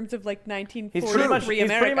in terms of like He's 1943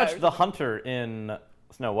 America. pretty much the hunter in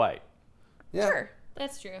Snow White. Yeah. Sure.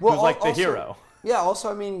 That's true. Well, Who's like the also- hero. Yeah,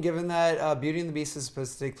 also, I mean, given that Beauty and the Beast is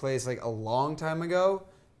supposed to take place like a long time ago,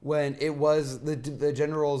 when it was the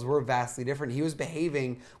gender roles were vastly different, he was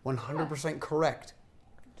behaving 100% correct.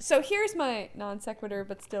 So here's my non sequitur,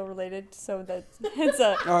 but still related. So that it's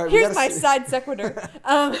a All right, we here's gotta my see- side sequitur. Back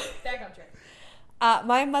on track.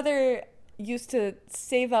 My mother used to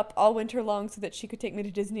save up all winter long so that she could take me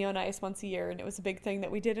to Disney on Ice once a year, and it was a big thing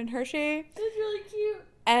that we did in Hershey. That's really cute.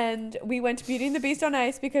 And we went to Beauty and the Beast on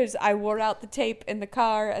Ice because I wore out the tape in the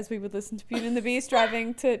car as we would listen to Beauty and the Beast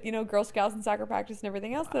driving to, Girl Scouts and soccer practice and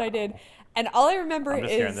everything else that I did. And all I remember I'm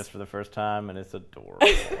just is hearing this for the first time, and it's adorable.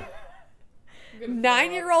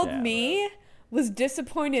 9-year-old me was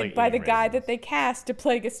disappointed like by the eating guy raisins. that they cast to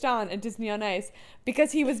play Gaston at Disney on Ice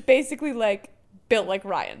because he was basically like built like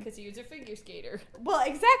Ryan. Because he was a figure skater. Well,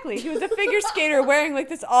 exactly. He was a figure skater wearing like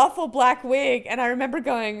this awful black wig, and I remember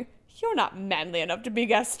going, "You're not manly enough to be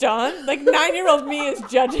Gaston." Like 9-year-old me is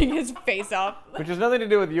judging his face off. Which has nothing to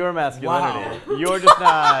do with your masculinity. You're just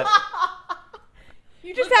not.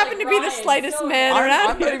 You just Look happen like to be the Ryan, slightest so man I'm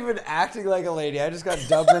around not here. even acting like a lady. I just got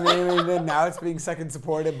dubbed the name, and then now it's being second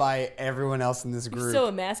supported by everyone else in this You're group.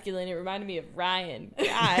 so emasculine. It reminded me of Ryan.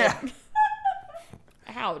 God.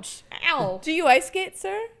 Ouch. Ow. Do you ice skate,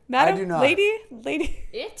 sir? Madam? do not. Lady? It?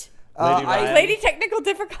 Lady Ryan. Lady technical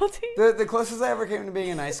difficulty? The closest I ever came to being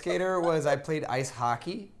an ice skater was I played ice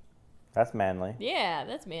hockey. That's manly. Yeah,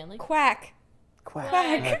 that's manly. Quack. Quack.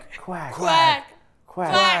 Quack. Quack. Quack.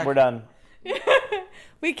 Quack. We're done.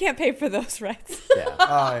 We can't pay for those rights. Yeah.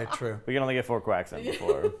 Oh, yeah, true. We can only get 4 quacks in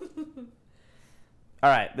before. All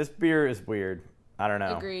right. This beer is weird. I don't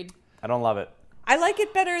know. Agreed. I don't love it. I like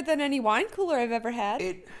it better than any wine cooler I've ever had.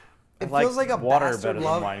 It I feels like a water bastard better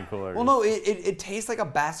love. than wine coolers. Well, no, it tastes like a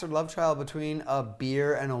bastard love child between a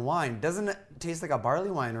beer and a wine. Doesn't taste like a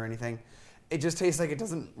barley wine or anything. It just tastes like it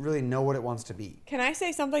doesn't really know what it wants to be. Can I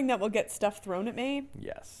say something that will get stuff thrown at me?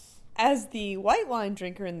 Yes. As the white wine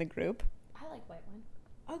drinker in the group. I like white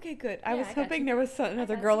wine. Okay, good. I Yeah, was I got hoping you. there was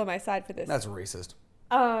another girl on my side for this. That's racist.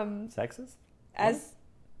 Sexist? As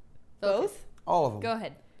both? All of them. Go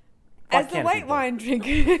ahead. As Fuck the can white people. wine drinker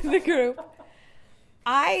in the group,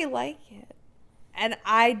 I like it. And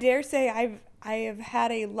I dare say I have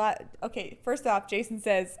had a lot. Okay, first off, Jason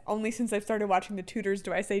says, only since I've started watching The Tudors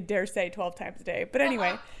do I say dare say 12 times a day. But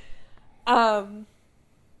anyway,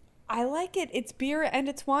 I like it. It's beer and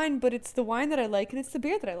it's wine, but it's the wine that I like and it's the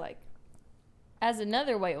beer that I like. As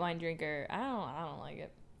another white wine drinker, I don't like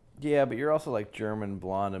it. Yeah, but you're also like German,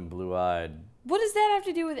 blonde, and blue-eyed. What does that have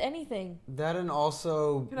to do with anything? That and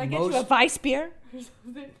also Can I get you a Weiss beer?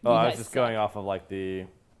 Oh, I was guys just suck. going off of like the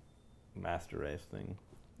master race thing.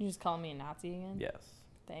 You just calling me a Nazi again? Yes.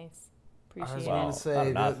 Thanks. I was Appreciate Well, going it. to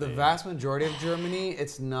say, not a the Nazi. vast majority of Germany,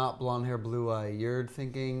 it's not blonde hair, blue eye. You're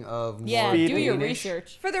thinking of more Yeah, do your Danish.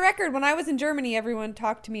 research. For the record, when I was in Germany, everyone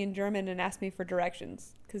talked to me in German and asked me for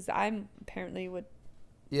directions. Because I'm apparently what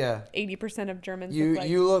Yeah. 80% of Germans You look like.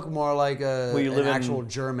 you look more like Well, you an live in- actual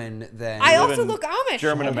German than I live also in look Amish.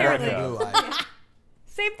 German apparently. America. blue eye.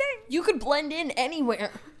 Same thing. You could blend in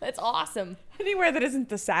anywhere. That's awesome. Anywhere that isn't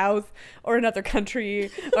the South or another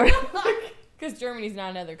country. Or Because Germany's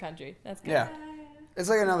not another country. That's good. Yeah. It's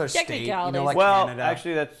like another state, you know, Technicalities. like Well, Canada.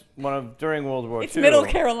 actually, that's during World War II. it's Middle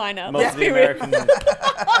Carolina. Most Let's of the be real. American.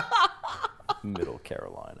 Middle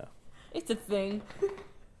Carolina. It's a thing.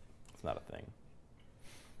 It's not a thing.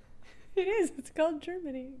 It is. It's called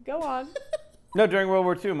Germany. Go on. No, during World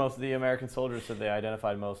War II, most of the American soldiers said they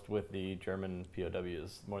identified most with the German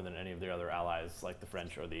POWs more than any of their other allies, like the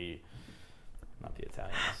French or not the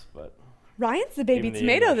Italians, but Ryan's the baby Even the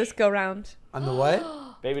tomato English. this go round. I'm the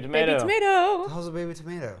what? baby tomato. Baby tomato. How's a baby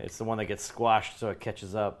tomato? It's the one that gets squashed so it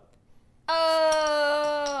catches up.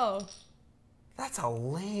 Oh. That's a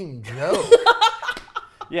lame joke.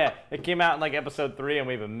 Yeah, it came out in like episode 3, and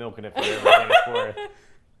we've been milking it for everything it's worth.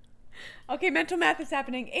 Okay, mental math is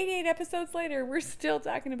happening. 88 episodes later, we're still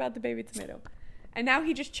talking about the baby tomato. And now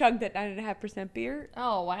he just chugged that 9.5% beer.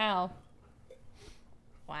 Oh, wow.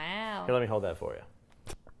 Wow. Here, let me hold that for you.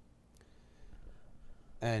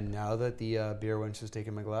 And now that the beer wench has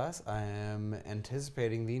taken my glass, I am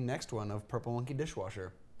anticipating the next one of Purple Monkey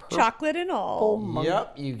Dishwasher. Chocolate and all.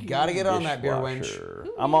 Yep, you gotta get on that beer wench. Dishwasher.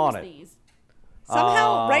 Who I'm on names it. these?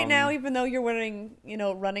 Somehow, right now, even though you're wearing,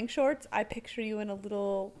 running shorts, I picture you in a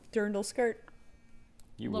little dirndl skirt.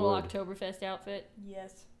 You Little would. Oktoberfest outfit.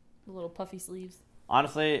 Yes. The little puffy sleeves.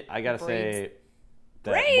 Honestly, I gotta Braids. say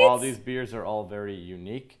that Braids? while these beers are all very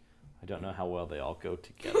unique, I don't know how well they all go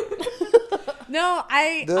together. No,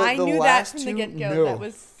 I The knew that last from the two, get-go.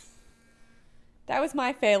 no. That was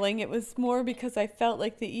my failing. It was more because I felt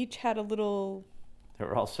like they each had a little... They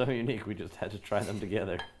were all so unique, we just had to try them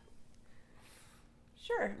together.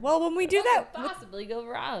 Sure. Well, when we do What that... could possibly go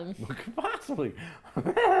wrong? What could possibly?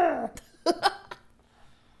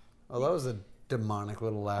 Oh, that was a demonic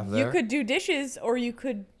little laugh there. You could do dishes, or you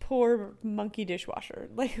could poor monkey dishwasher,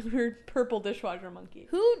 like her purple dishwasher monkey.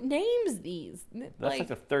 Who names these? That's like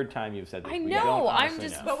the third time you've said this. I We know. don't I'm honestly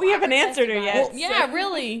just. know. But we haven't answered her yet. Well, yeah,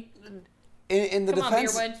 really. In the Come on, Beer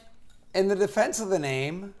defense, Wedge. in the defense of the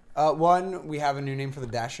name, one, we have a new name for the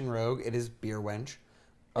Dashing Rogue. It is Beer Wench.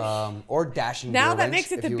 Or Dashing Now Beer that Wench,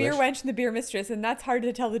 makes it if the you Beer wish. Wench and the Beer Mistress, and that's hard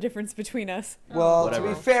to tell the difference between us. Well, Whatever.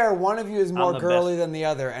 to be fair, one of you is more the girly best- than the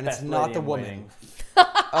other, and it's Best not lady the in woman. waiting.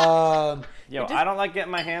 Um, Yo, I don't like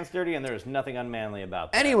getting my hands dirty, and there's nothing unmanly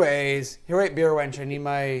about that. anyways, here, wait, Beer Wench, I need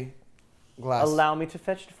my glass. Allow me to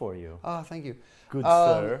fetch it for you. Oh, thank you. Good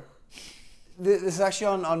sir. This is actually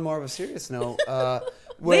on more of a serious note.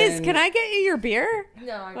 Liz, when- can I get you your beer?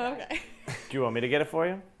 No, I'm not. Okay. Do you want me to get it for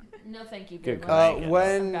you? No, thank you. Good Beer call. Wedge.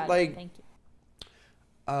 when, God, like, thank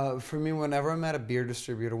you. for me, whenever I'm at a beer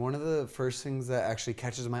distributor, one of the first things that actually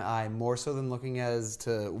catches my eye, more so than looking as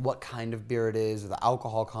to what kind of beer it is or the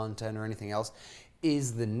alcohol content or anything else,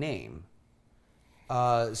 is the name.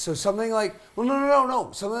 So something like, well,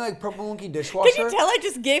 no, something like Purple Monkey Dishwasher. Can you tell I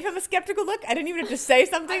just gave him a skeptical look? I didn't even have to say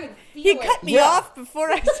something. He feel it. cut me Yeah. off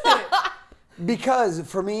before I said it. Because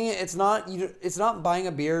for me, it's not buying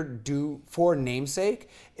a beer for namesake.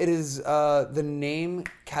 It is the name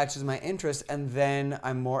catches my interest, and then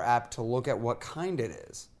I'm more apt to look at what kind it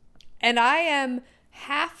is. And I am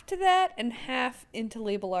half to that and half into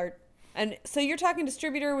label art. And so you're talking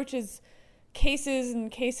distributor, which is cases,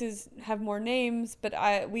 and cases have more names,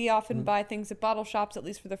 but we often buy things at bottle shops, at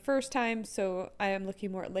least for the first time, so I am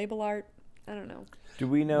looking more at label art. I don't know. Do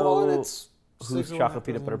we know Well, it's whose 6.5 chocolate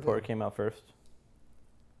peanut butter dozen porter beer. came out first?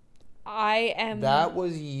 I am... That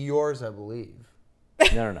was yours, I believe.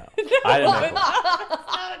 No. I didn't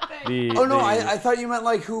know. Oh no, I thought you meant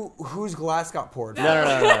like whose glass got poured.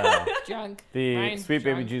 No. Drunk. The Ryan, Sweet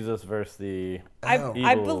Baby drunk. Jesus versus the I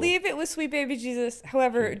Evil. believe it was Sweet Baby Jesus.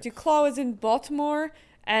 However, Duclaw is in Baltimore,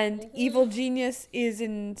 and Evil Genius is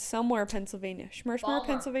in somewhere Pennsylvania. Schmersmer, Balmer.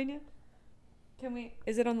 Pennsylvania?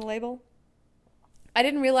 Is it on the label? I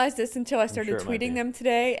didn't realize this until I started sure it might tweeting be. them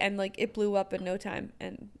today, and like it blew up in no time,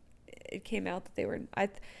 and it came out that they were...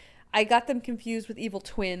 I got them confused with Evil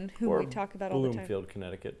Twin, who or we talk about all the time. Bloomfield,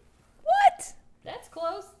 Connecticut. What? That's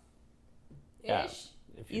close. Yeah. Ish.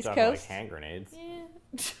 If you're East talking Coast? like hand grenades,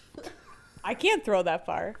 Yeah. I can't throw that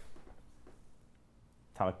far.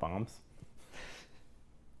 atomic bombs.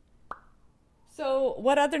 So,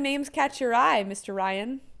 what other names catch your eye, Mr.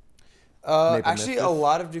 Ryan? Maple Actually, a Mistress.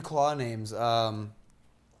 lot of Duclaw names.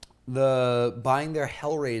 Buying their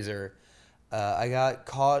Hellraiser, I got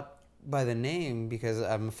caught by the name because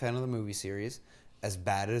I'm a fan of the movie series, as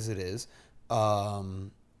bad as it is.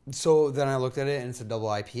 So then I looked at it, and it's a double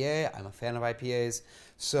IPA. I'm a fan of IPAs.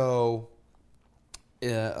 So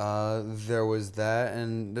there was that,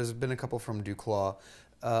 and there's been a couple from Duclaw.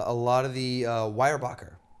 A lot of the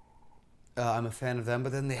Weyerbacher. I'm a fan of them,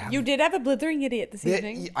 but then they have... You did have a blithering idiot this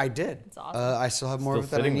evening. I did. That's awesome. I still have more Still of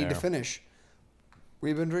it that I sitting need to there. finish.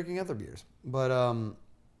 We've been drinking other beers. But,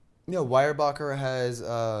 Weyerbacher has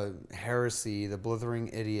Heresy, The Blithering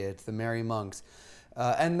Idiot, The Merry Monks.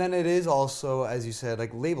 And then it is also, as you said,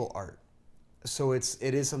 like label art. So it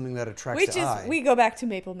is something that attracts Which the is, eye. we go back to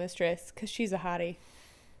Maple Mistress, because she's a hottie.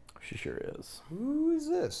 She sure is. Who is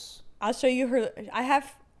this? I'll show you her. I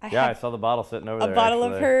have Yeah, I saw the bottle sitting over a there. bottle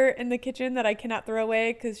of actually. her in the kitchen that I cannot throw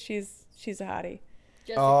away because she's a hottie.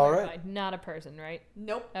 Just to All clarify, right. not a person, right?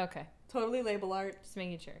 Nope. Okay. Totally label art. Just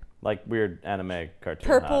making sure. Like weird anime cartoon.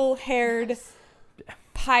 Purple haired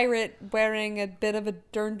pirate wearing a bit of a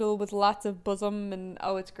dirndl with lots of bosom, and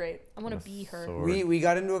oh, it's great. I want to be her. Sword. We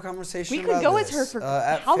got into a conversation We could about go as this, her for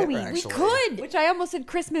at Halloween. Fair, We actually. could. Which I almost said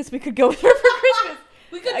Christmas. We could go with her for Christmas.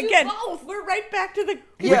 We could Again, do both. we're right back to the...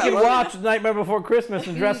 We Yeah, can let- watch Nightmare Before Christmas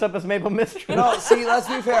and dress up as Maple Mistress. No, see, let's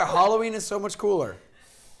be fair. Halloween is so much cooler.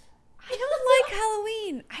 I don't like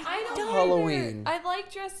Halloween. I don't don't. Halloween. I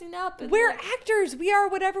like dressing up. And We're like, actors. We are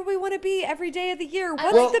whatever we want to be every day of the year.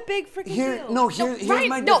 What's Well, the big freaking deal? No, here's Ryan,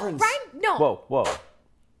 my no, difference. Ryan, no. Whoa.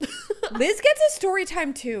 Liz gets a story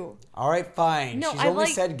time too. All right, fine. No, She's I only like-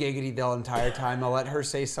 said giggity the entire time. I'll let her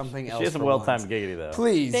say something else. She has a for well-timed once. giggity though.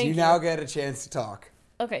 Please, Thank you you. now get a chance to talk.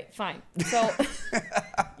 Okay, fine. So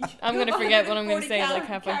I'm gonna forget what I'm gonna say like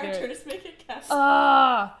halfway through.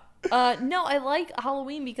 No, I like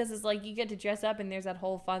Halloween because it's like you get to dress up and there's that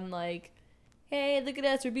whole fun like, hey, look at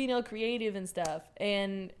us, we're being all creative and stuff.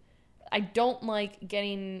 And I don't like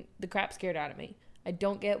getting the crap scared out of me. I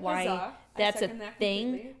don't get why Huzzah. I that's a second that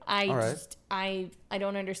thing. completely. I All right. just I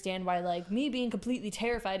don't understand why like me being completely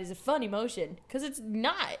terrified is a fun emotion because it's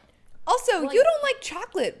not. Also, Like- you don't like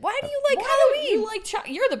chocolate. Why do you like Why Halloween? don't you like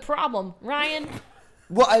you're the problem, Ryan.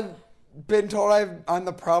 Well, been told I'm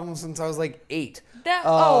the problem since I was like 8.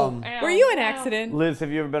 Were you an accident? Liz,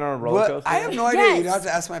 have you ever been on a roller coaster? I have no idea. Yes. You'd have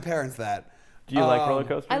to ask my parents that. Do you like roller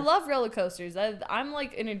coasters? I love roller coasters. I'm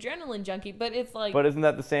like an adrenaline junkie, but it's like... But isn't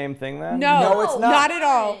that the same thing then? No, it's not. Not at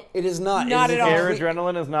all. It is not. Not at all. Air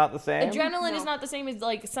adrenaline is not the same? Adrenaline is not the same as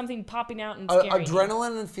like something popping out and scaring you.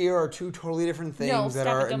 Adrenaline and fear are 2 totally different things that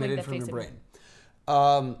are emitted from your brain.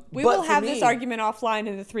 We will have this argument offline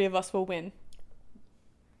and the 3 of us will win.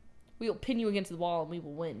 We will pin you against the wall and we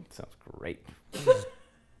will win. Sounds great.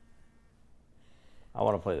 I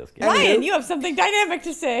want to play this game. Ryan, you have something dynamic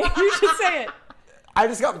to say. You should say it. I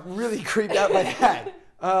just got really creeped out by that.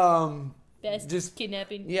 Best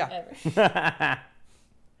kidnapping ever.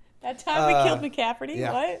 That time we killed McCafferty?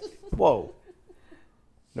 Yeah. What? Whoa.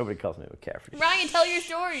 Nobody calls me McCaffrey. Ryan, tell your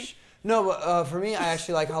story. No, but for me, I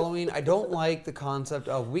actually like Halloween. I don't like the concept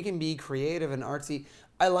of we can be creative and artsy.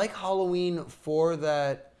 I like Halloween for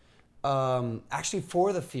that, actually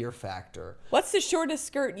for the fear factor. What's the shortest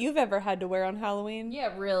skirt you've ever had to wear on Halloween?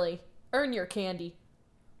 Yeah, really. Earn your candy.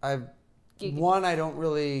 I don't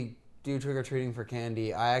really do trick-or-treating for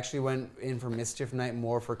candy. I actually went in for Mischief Night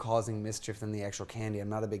more for causing mischief than the actual candy. I'm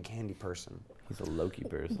not a big candy person. He's a Loki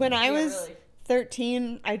person. When I was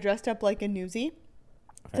 13, I dressed up like a newsie.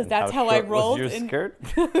 Because that's how I rolled. Was your skirt?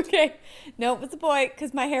 Okay. No, it was a boy.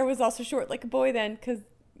 Because my hair was also short like a boy then. Because,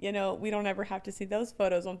 we don't ever have to see those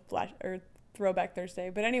photos on Flash or Throwback Thursday.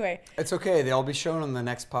 But anyway. It's okay. They'll be shown on the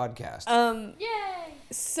next podcast. Yay!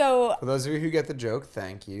 So. For those of you who get the joke,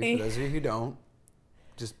 thank you. For those of you who don't,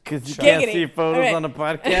 just because you Giggity. can't see photos on a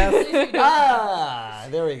podcast.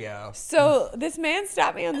 There we go. So this man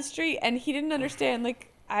stopped me on the street and he didn't understand.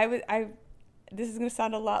 Like this is gonna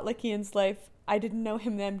sound a lot like Ian's life. I didn't know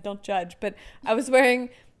him then. Don't judge. But I was wearing.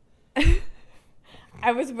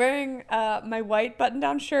 My white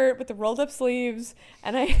button-down shirt with the rolled-up sleeves,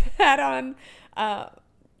 and I had on, I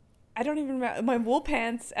don't even remember, my wool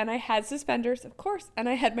pants, and I had suspenders, of course, and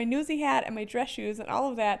I had my newsie hat and my dress shoes and all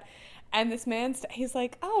of that. And this man, he's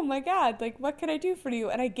like, "Oh my God, like, what can I do for you?"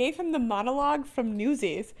 And I gave him the monologue from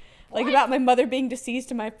Newsies, like about my mother being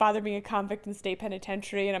deceased and my father being a convict in the state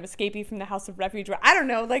penitentiary and I'm escaping from the house of refuge. I don't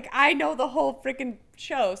know, like, I know the whole freaking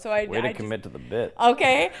show. So I Way to commit to the bit.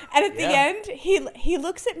 Okay. And at the end, he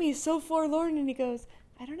looks at me so forlorn and he goes,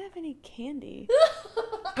 "I don't have any candy."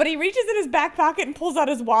 But he reaches in his back pocket and pulls out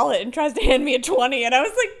his wallet and tries to hand me a 20. And I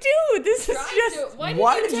was like, dude, this is just...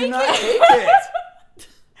 Why did you not take it?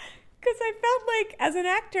 Because I felt like, as an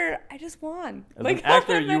actor, I just won. As like, an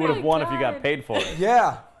actor, you would have won if you got paid for it.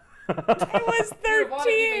 Yeah. I was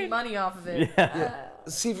 13. Money off of it. Yeah.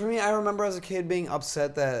 See, for me, I remember as a kid being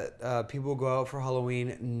upset that people go out for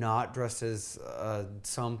Halloween not dressed as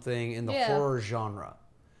something in the horror genre.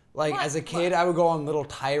 Like, as a kid, I would go on little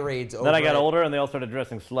tirades over Then I got it. older and they all started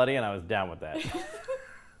dressing slutty and I was down with that.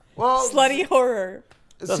 Well, slutty horror.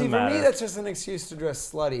 See, matter. for me, that's just an excuse to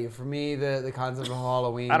dress slutty. For me, the concept of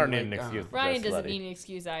Halloween... I don't need an excuse to Ryan dress doesn't slutty. need an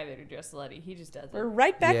excuse either to dress slutty. He just does it. We're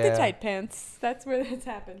right back Yeah. to tight pants. That's where this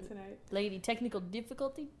happened tonight. Lady, technical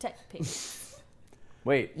difficulty, tight pants.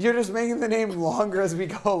 Wait. You're just making the name longer as we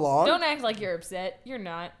go along? Don't act like you're upset. You're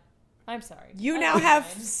not. I'm sorry. You now have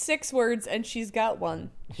 6 words and she's got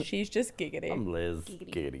 1. She's just giggity. I'm Liz.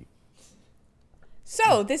 Giggity. Giggity.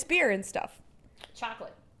 So, this beer and stuff.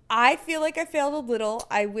 Chocolate. I feel like I failed a little.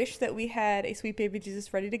 I wish that we had a Sweet Baby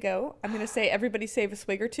Jesus ready to go. I'm going to say everybody save a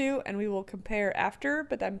swig or two, and we will compare after,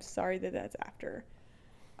 but I'm sorry that that's after.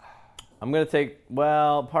 I'm going to take,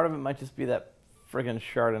 well, part of it might just be that friggin'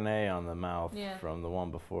 Chardonnay on the mouth from the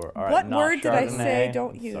one before. All right, What not word did I Chardonnay. say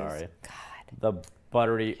don't use? Sorry. God. The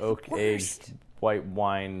buttery oak-aged Worst. white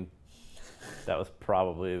wine. That was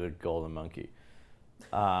probably the Golden Monkey.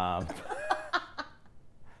 You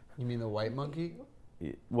mean the white monkey?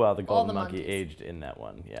 Well, the Golden the Monkey monkeys. aged in that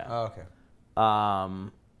one, yeah. Oh, okay.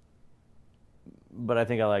 But I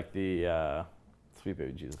think I like the Sweet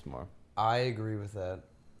Baby Jesus more. I agree with that.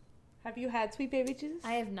 Have you had Sweet Baby Jesus?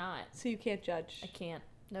 I have not. So you can't judge. I can't.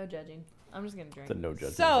 No judging. I'm just going to drink. It's a no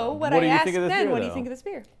judgment. So, zone. what do I you asked think of this then, beer, what do you though? think of this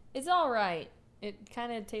beer? It's all right. It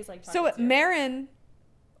kind of tastes like So, chocolate syrup. Marin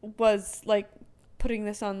was, like, putting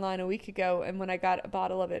this online a week ago, and when I got a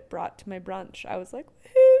bottle of it brought to my brunch, I was like,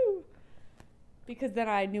 woohoo! Because then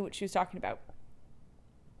I knew what she was talking about.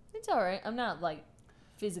 It's all right. I'm not, like,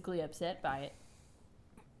 physically upset by it.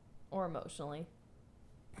 Or emotionally.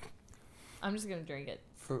 I'm just going to drink it.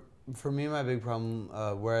 For me, my big problem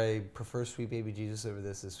where I prefer Sweet Baby Jesus over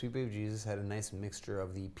this is Sweet Baby Jesus had a nice mixture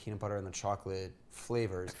of the peanut butter and the chocolate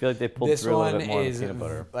flavors. I feel like they pulled This through a little one bit more of the is peanut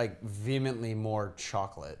butter. like vehemently more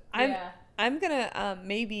chocolate. I'm gonna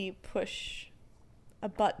maybe push a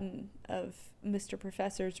button of Mr.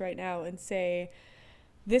 Professor's right now and say,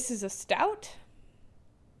 this is a stout,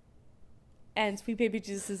 and Sweet Baby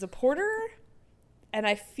Jesus is a porter, and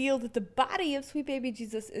I feel that the body of Sweet Baby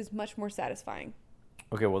Jesus is much more satisfying.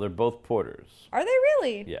 Okay, well, they're both porters. Are they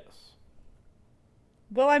really? Yes.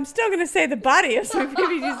 Well, I'm still going to say the body of Sweet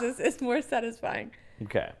Baby Jesus is more satisfying.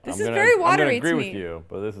 Okay. This is very watery to me. I'm going to agree with you,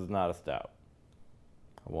 but this is not a stout.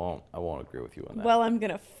 I won't agree with you on that. Well, I'm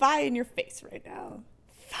going to fie in your face right now.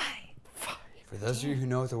 Fie. For those of you who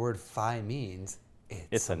know what the word "fie" means,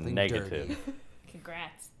 it's a something negative. dirty.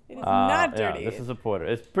 Congrats. It is not dirty. Yeah, this is a porter.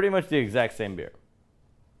 It's pretty much the exact same beer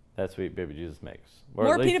that Sweet Baby Jesus makes. Or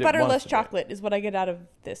More at least peanut it butter, wants less to be. chocolate is what I get out of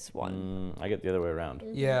this one. I get the other way around.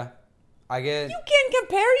 Yeah, I get. You can't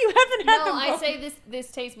compare. You haven't had No, them I both. say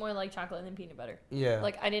this tastes more like chocolate than peanut butter. Yeah.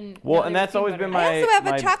 Like I didn't. Well, know and there was that's always peanut been butter. I also have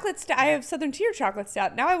my- a chocolate stout. I have Southern Tier chocolate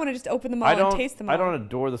stout. Now I want to just open them all and taste them all. I don't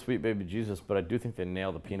adore the Sweet Baby Jesus, but I do think they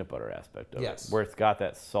nail the peanut butter aspect of Yes. it, where it's got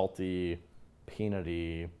that salty,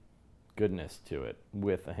 peanutty goodness to it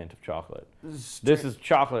with a hint of chocolate. This is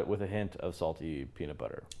chocolate with a hint of salty peanut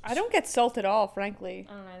butter. I don't get salt at all, frankly.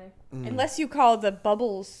 I don't either. Unless you call the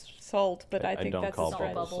bubbles salt, but I think don't that's call a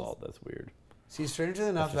stretch. bubbles Bubbles. salt. That's weird. See, strangely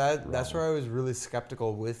enough, just that's wrong. where I was really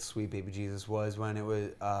skeptical with Sweet Baby Jesus was when it was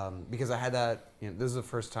because I had that. This is the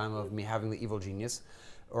first time of me having the Evil Genius,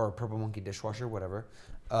 or Purple Monkey Dishwasher, whatever.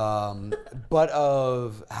 But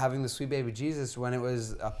of having the Sweet Baby Jesus when it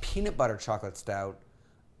was a peanut butter chocolate stout,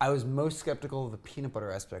 I was most skeptical of the peanut butter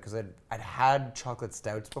aspect because I'd had chocolate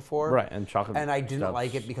stouts before, Right, and chocolate. and I didn't stouts.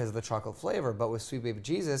 like it because of the chocolate flavor. But with Sweet Baby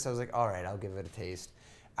Jesus, I was like, all right, I'll give it a taste.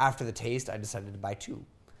 After the taste, I decided to buy two.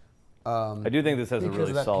 I do think this has a because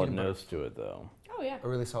really of that solid peanut butter. nose to it, though. Oh, yeah. A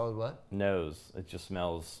really solid what? Nose. It just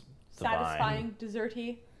smells divine. Satisfying,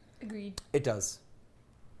 desserty. Agreed. It does.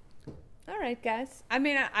 All right, guys. I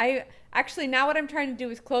mean, I actually, now what I'm trying to do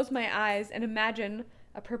is close my eyes and imagine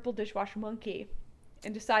a purple dishwasher monkey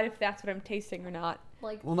and decide if that's what I'm tasting or not.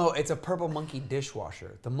 Like, Well, no, it's a purple monkey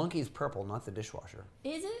dishwasher. The monkey's purple, not the dishwasher.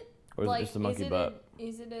 is it? Or is it like, just a monkey is butt?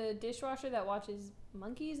 Is it a dishwasher that washes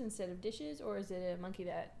monkeys instead of dishes, or is it a monkey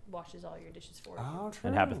that washes all your dishes for you? Oh, true.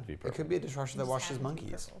 It happens to be It purple. could be a dishwasher that Just washes happens to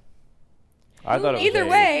be monkeys. purple. I thought it was Either a-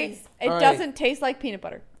 way, it All right. doesn't taste like peanut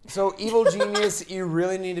butter. So, Evil Genius, you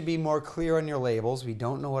really need to be more clear on your labels. We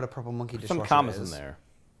don't know what a purple monkey There's dishwasher some commas is. in there.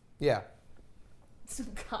 Yeah, Some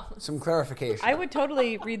comments. some clarification I would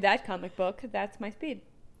totally read that comic book. That's my speed.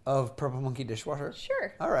 of purple monkey dishwasher.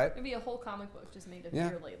 Sure. All right. Maybe a whole comic book just made of Yeah.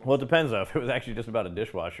 your labels. Well, it depends, though. If it was actually just about a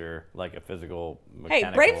dishwasher, like a physical, Hey,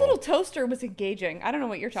 mechanical... Brave Little Toaster was engaging. I don't know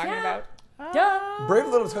what you're talking Yeah. about. Duh. Brave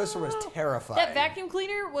Little Toaster was terrifying. That vacuum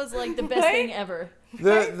cleaner was like the best Right? thing ever.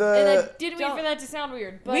 The And I didn't mean don't- for that to sound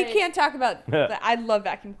weird, but We can't talk about that. I love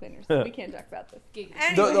vacuum cleaners. We can't talk about this.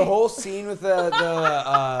 Giggity. the whole scene with the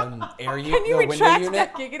air unit, Can you the window retract unit.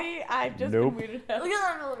 that giggity? I've just Nope. been weirded out. Look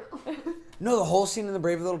at that. No, the whole scene in the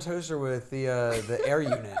Brave Little Toaster with the air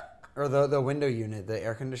unit or the window unit, the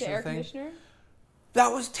air The conditioner air thing. conditioner? That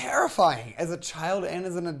was terrifying. As a child and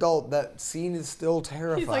as an adult, that scene is still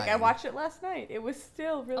terrifying. He's like, I watched it last night. It was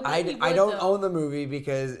still really I would, don't though. own the movie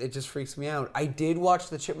because it just freaks me out. I did watch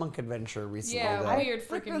the Chipmunk Adventure recently. Yeah, though. I- weird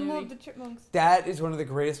freaking freaking love movie. the Chipmunks. That is one of the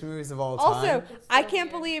greatest movies of all time. Also, I so can't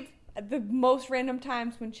weird. believe the most random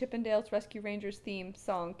times when Chippendale's Rescue Rangers theme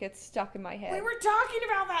song gets stuck in my head. We were talking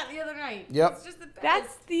about that the other night. Yep. It's just the best.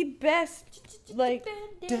 That's the best. Like,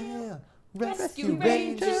 Damn, Rescue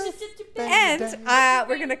Rangers. and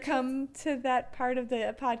we're gonna come to that part of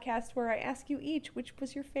the podcast where I ask you each which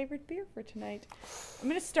was your favorite beer for tonight. I'm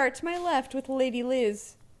gonna start to my left with Lady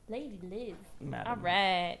Liz. Lady Liz. Madam. All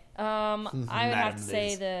right. I would have Madam to say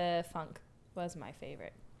Liz. the funk was my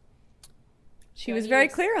favorite. She Do I was need very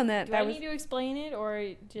to- clear on that. Do That I was need to explain it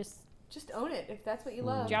or just own it if that's what you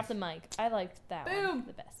love. drop the mic? I liked that one Boom.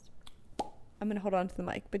 the best. I'm gonna hold on to the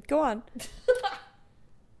mic, but go on.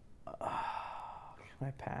 Can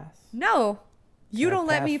I pass? No, you Can I don't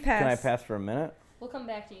let me pass. Can I pass for a minute? We'll come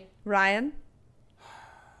back to you. Ryan.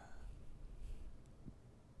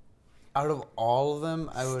 Out of all of them,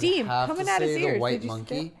 I would Steam have coming to out his say the ears. White Did you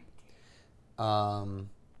Monkey.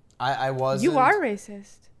 I wasn't. You are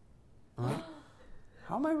racist. Huh?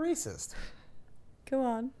 How am I racist? Go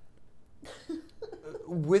on.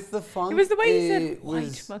 With the funk, It was the way you said it white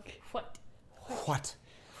was- monkey. What? What?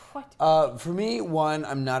 What? For me, one,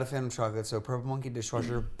 I'm not a fan of chocolate, so Purple Monkey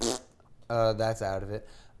Dishwasher, that's out of it.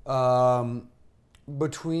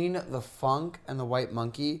 Between the funk and the White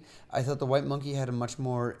Monkey, I thought the White Monkey had a much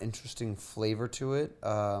more interesting flavor to it.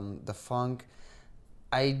 The funk,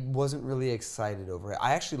 I wasn't really excited over it.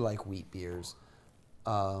 I actually like wheat beers.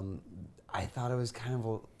 I thought it was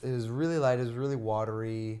it was really light. It was really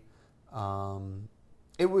watery.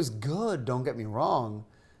 It was good. Don't get me wrong.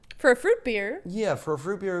 For a fruit beer. Yeah, for a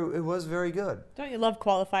fruit beer, it was very good. Don't you love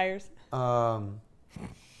qualifiers?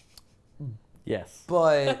 Yes.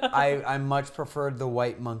 But I much preferred the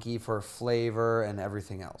White Monkey for flavor and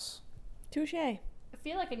everything else. Touche. I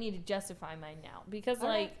feel like I need to justify mine now because,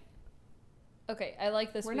 like, okay, I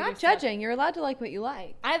like this. We're not judging. You're allowed to like what you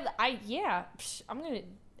like. Yeah, I'm gonna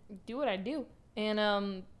do what I do, and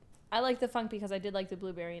I like the funk because I did like the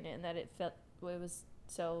blueberry in it, and that it was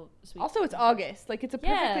so sweet. Also, it's August. Like, it's a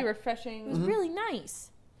perfectly refreshing. It was really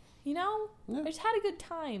nice. You know, I just had a good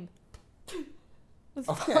time.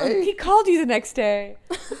 Okay. He called you the next day.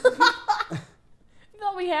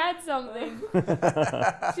 Thought we had something.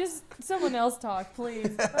 Just someone else talk,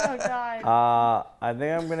 please. Oh God. I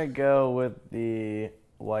think I'm gonna go with the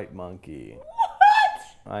White Monkey.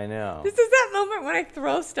 What? I know. This is that moment when I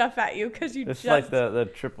throw stuff at you because you It's just. like the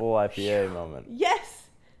triple IPA moment. Yes.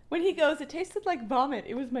 When he goes, it tasted like vomit.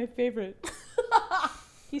 It was my favorite.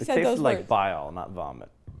 He It said tasted those like words. bile, not vomit.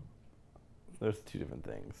 There's two different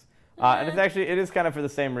things. And it is kind of for the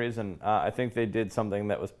same reason. I think they did something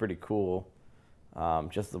that was pretty cool.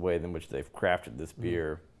 Just the way in which they've crafted this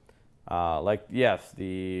beer. Yes,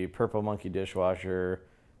 the Purple Monkey Dishwasher,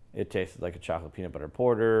 it tasted like a chocolate peanut butter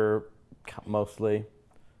porter, mostly.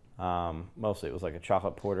 Mostly it was like a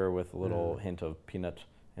chocolate porter with a little hint of peanut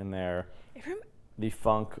in there. The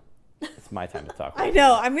funk, it's my time to talk. I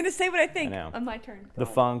know. I'm going to say what I think. I know. On my turn. The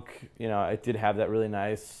funk, it did have that really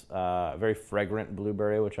nice, very fragrant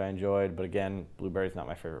blueberry, which I enjoyed. But again, blueberry's not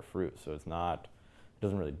my favorite fruit, so it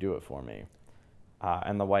doesn't really do it for me.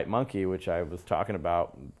 And the White Monkey, which I was talking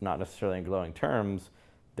about, not necessarily in glowing terms,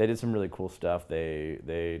 they did some really cool stuff.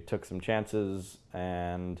 They took some chances,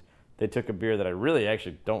 and they took a beer that I really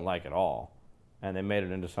actually don't like at all, and they made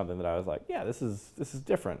it into something that I was like, yeah, this is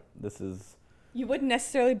different. This is. You wouldn't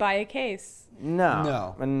necessarily buy a case.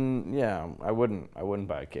 No. And yeah, I wouldn't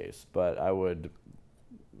buy a case, but I would.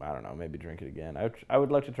 I don't know, maybe drink it again. I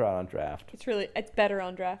would like to try it on draft. It's better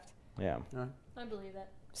on draft. Yeah. I believe that.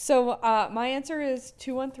 So my answer is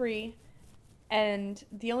 213, and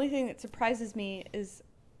the only thing that surprises me is,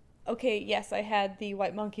 okay, yes, I had the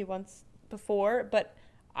White Monkey once before, but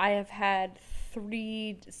I have had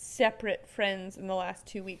 3 separate friends in the last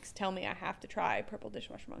 2 weeks tell me I have to try Purple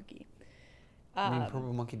Dishwasher Monkey. You mean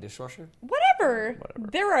Purple Monkey Dishwasher? Whatever.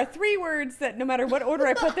 There are 3 words that no matter what order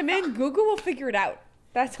I put them in, Google will figure it out.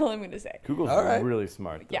 That's all I'm going to say. Google's really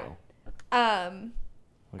smart, though. Yeah.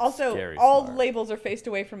 Like Also, all smart. labels are faced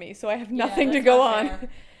away from me, so I have nothing to go on.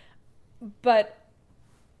 But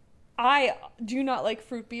I do not like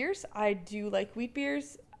fruit beers. I do like wheat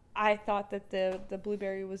beers. I thought that the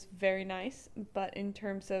blueberry was very nice, but in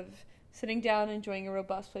terms of sitting down and enjoying a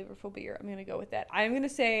robust, flavorful beer, I'm going to go with that. I'm going to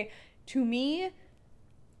say, to me,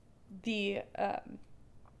 the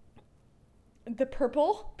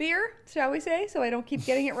purple beer, shall we say, so I don't keep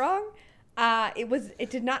getting it wrong. It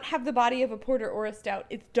did not have the body of a porter or a stout.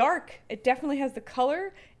 It's dark. It definitely has the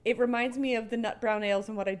color. It reminds me of the nut brown ales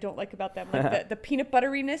and what I don't like about them. Like the peanut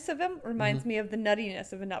butteriness of them reminds me of the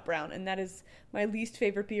nuttiness of a nut brown, and that is my least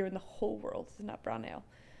favorite beer in the whole world, is a nut brown ale.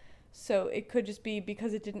 So it could just be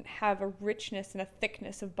because it didn't have a richness and a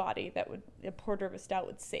thickness of body that a porter of a stout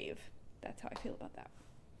would save. That's how I feel about that.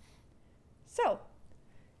 So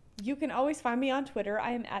you can always find me on Twitter.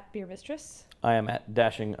 I am at Beer Mistress. I am at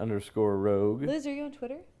 _rogue. Liz, are you on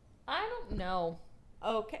Twitter? I don't know.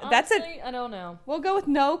 Okay, Honestly, I don't know. We'll go with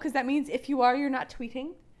no, because that means if you are, you're not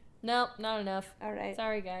tweeting. No, not enough. All right.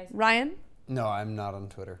 Sorry, guys. Ryan? No, I'm not on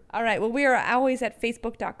Twitter. All right. Well, we are always at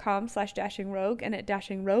facebook.com/dashingrogue and at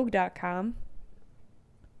dashingrogue.com.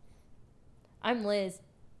 I'm Liz.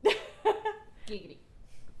 Giggity.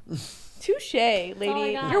 Touche,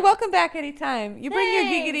 lady. got. You're welcome back anytime. You bring your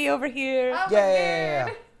Thanks. giggity over here. Oh, Yeah.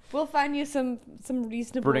 We'll find you some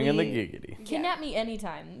reasonable. Bring in the giggity. Kidnap me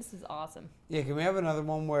anytime. This is awesome. Yeah, can we have another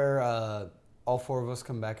one where all 4 of us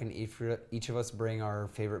come back and each of us bring our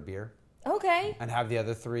favorite beer? Okay. And have the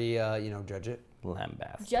other 3, judge it?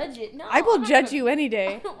 Lambast. Judge it. No. I will I'm not judge gonna- you any I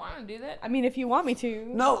day. don't want to do that. I mean, if you want me to.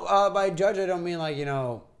 No, by judge I don't mean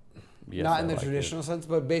Yes, not I in the like traditional it. sense,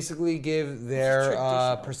 but basically give their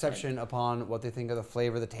traditional perception upon what they think of the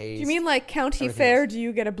flavor, the taste. Do you mean like county Everything fair? else. Do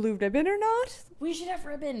you get a blue ribbon or not? We should have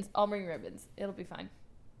ribbons. I'll bring ribbons. It'll be fine.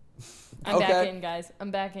 I'm Okay. back in, guys.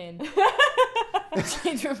 I'm back in.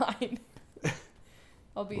 Change your mind.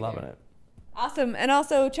 I'll be Loving there. it. Awesome. And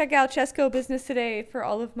also check out Chesco Business Today for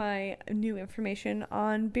all of my new information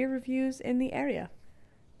on beer reviews in the area.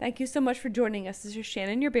 Thank you so much for joining us. This is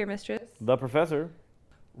Shannon, your beer mistress. The Professor.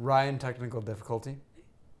 Ryan, technical difficulty.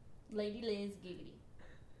 Lady Liz Giggity.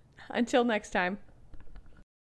 Until next time.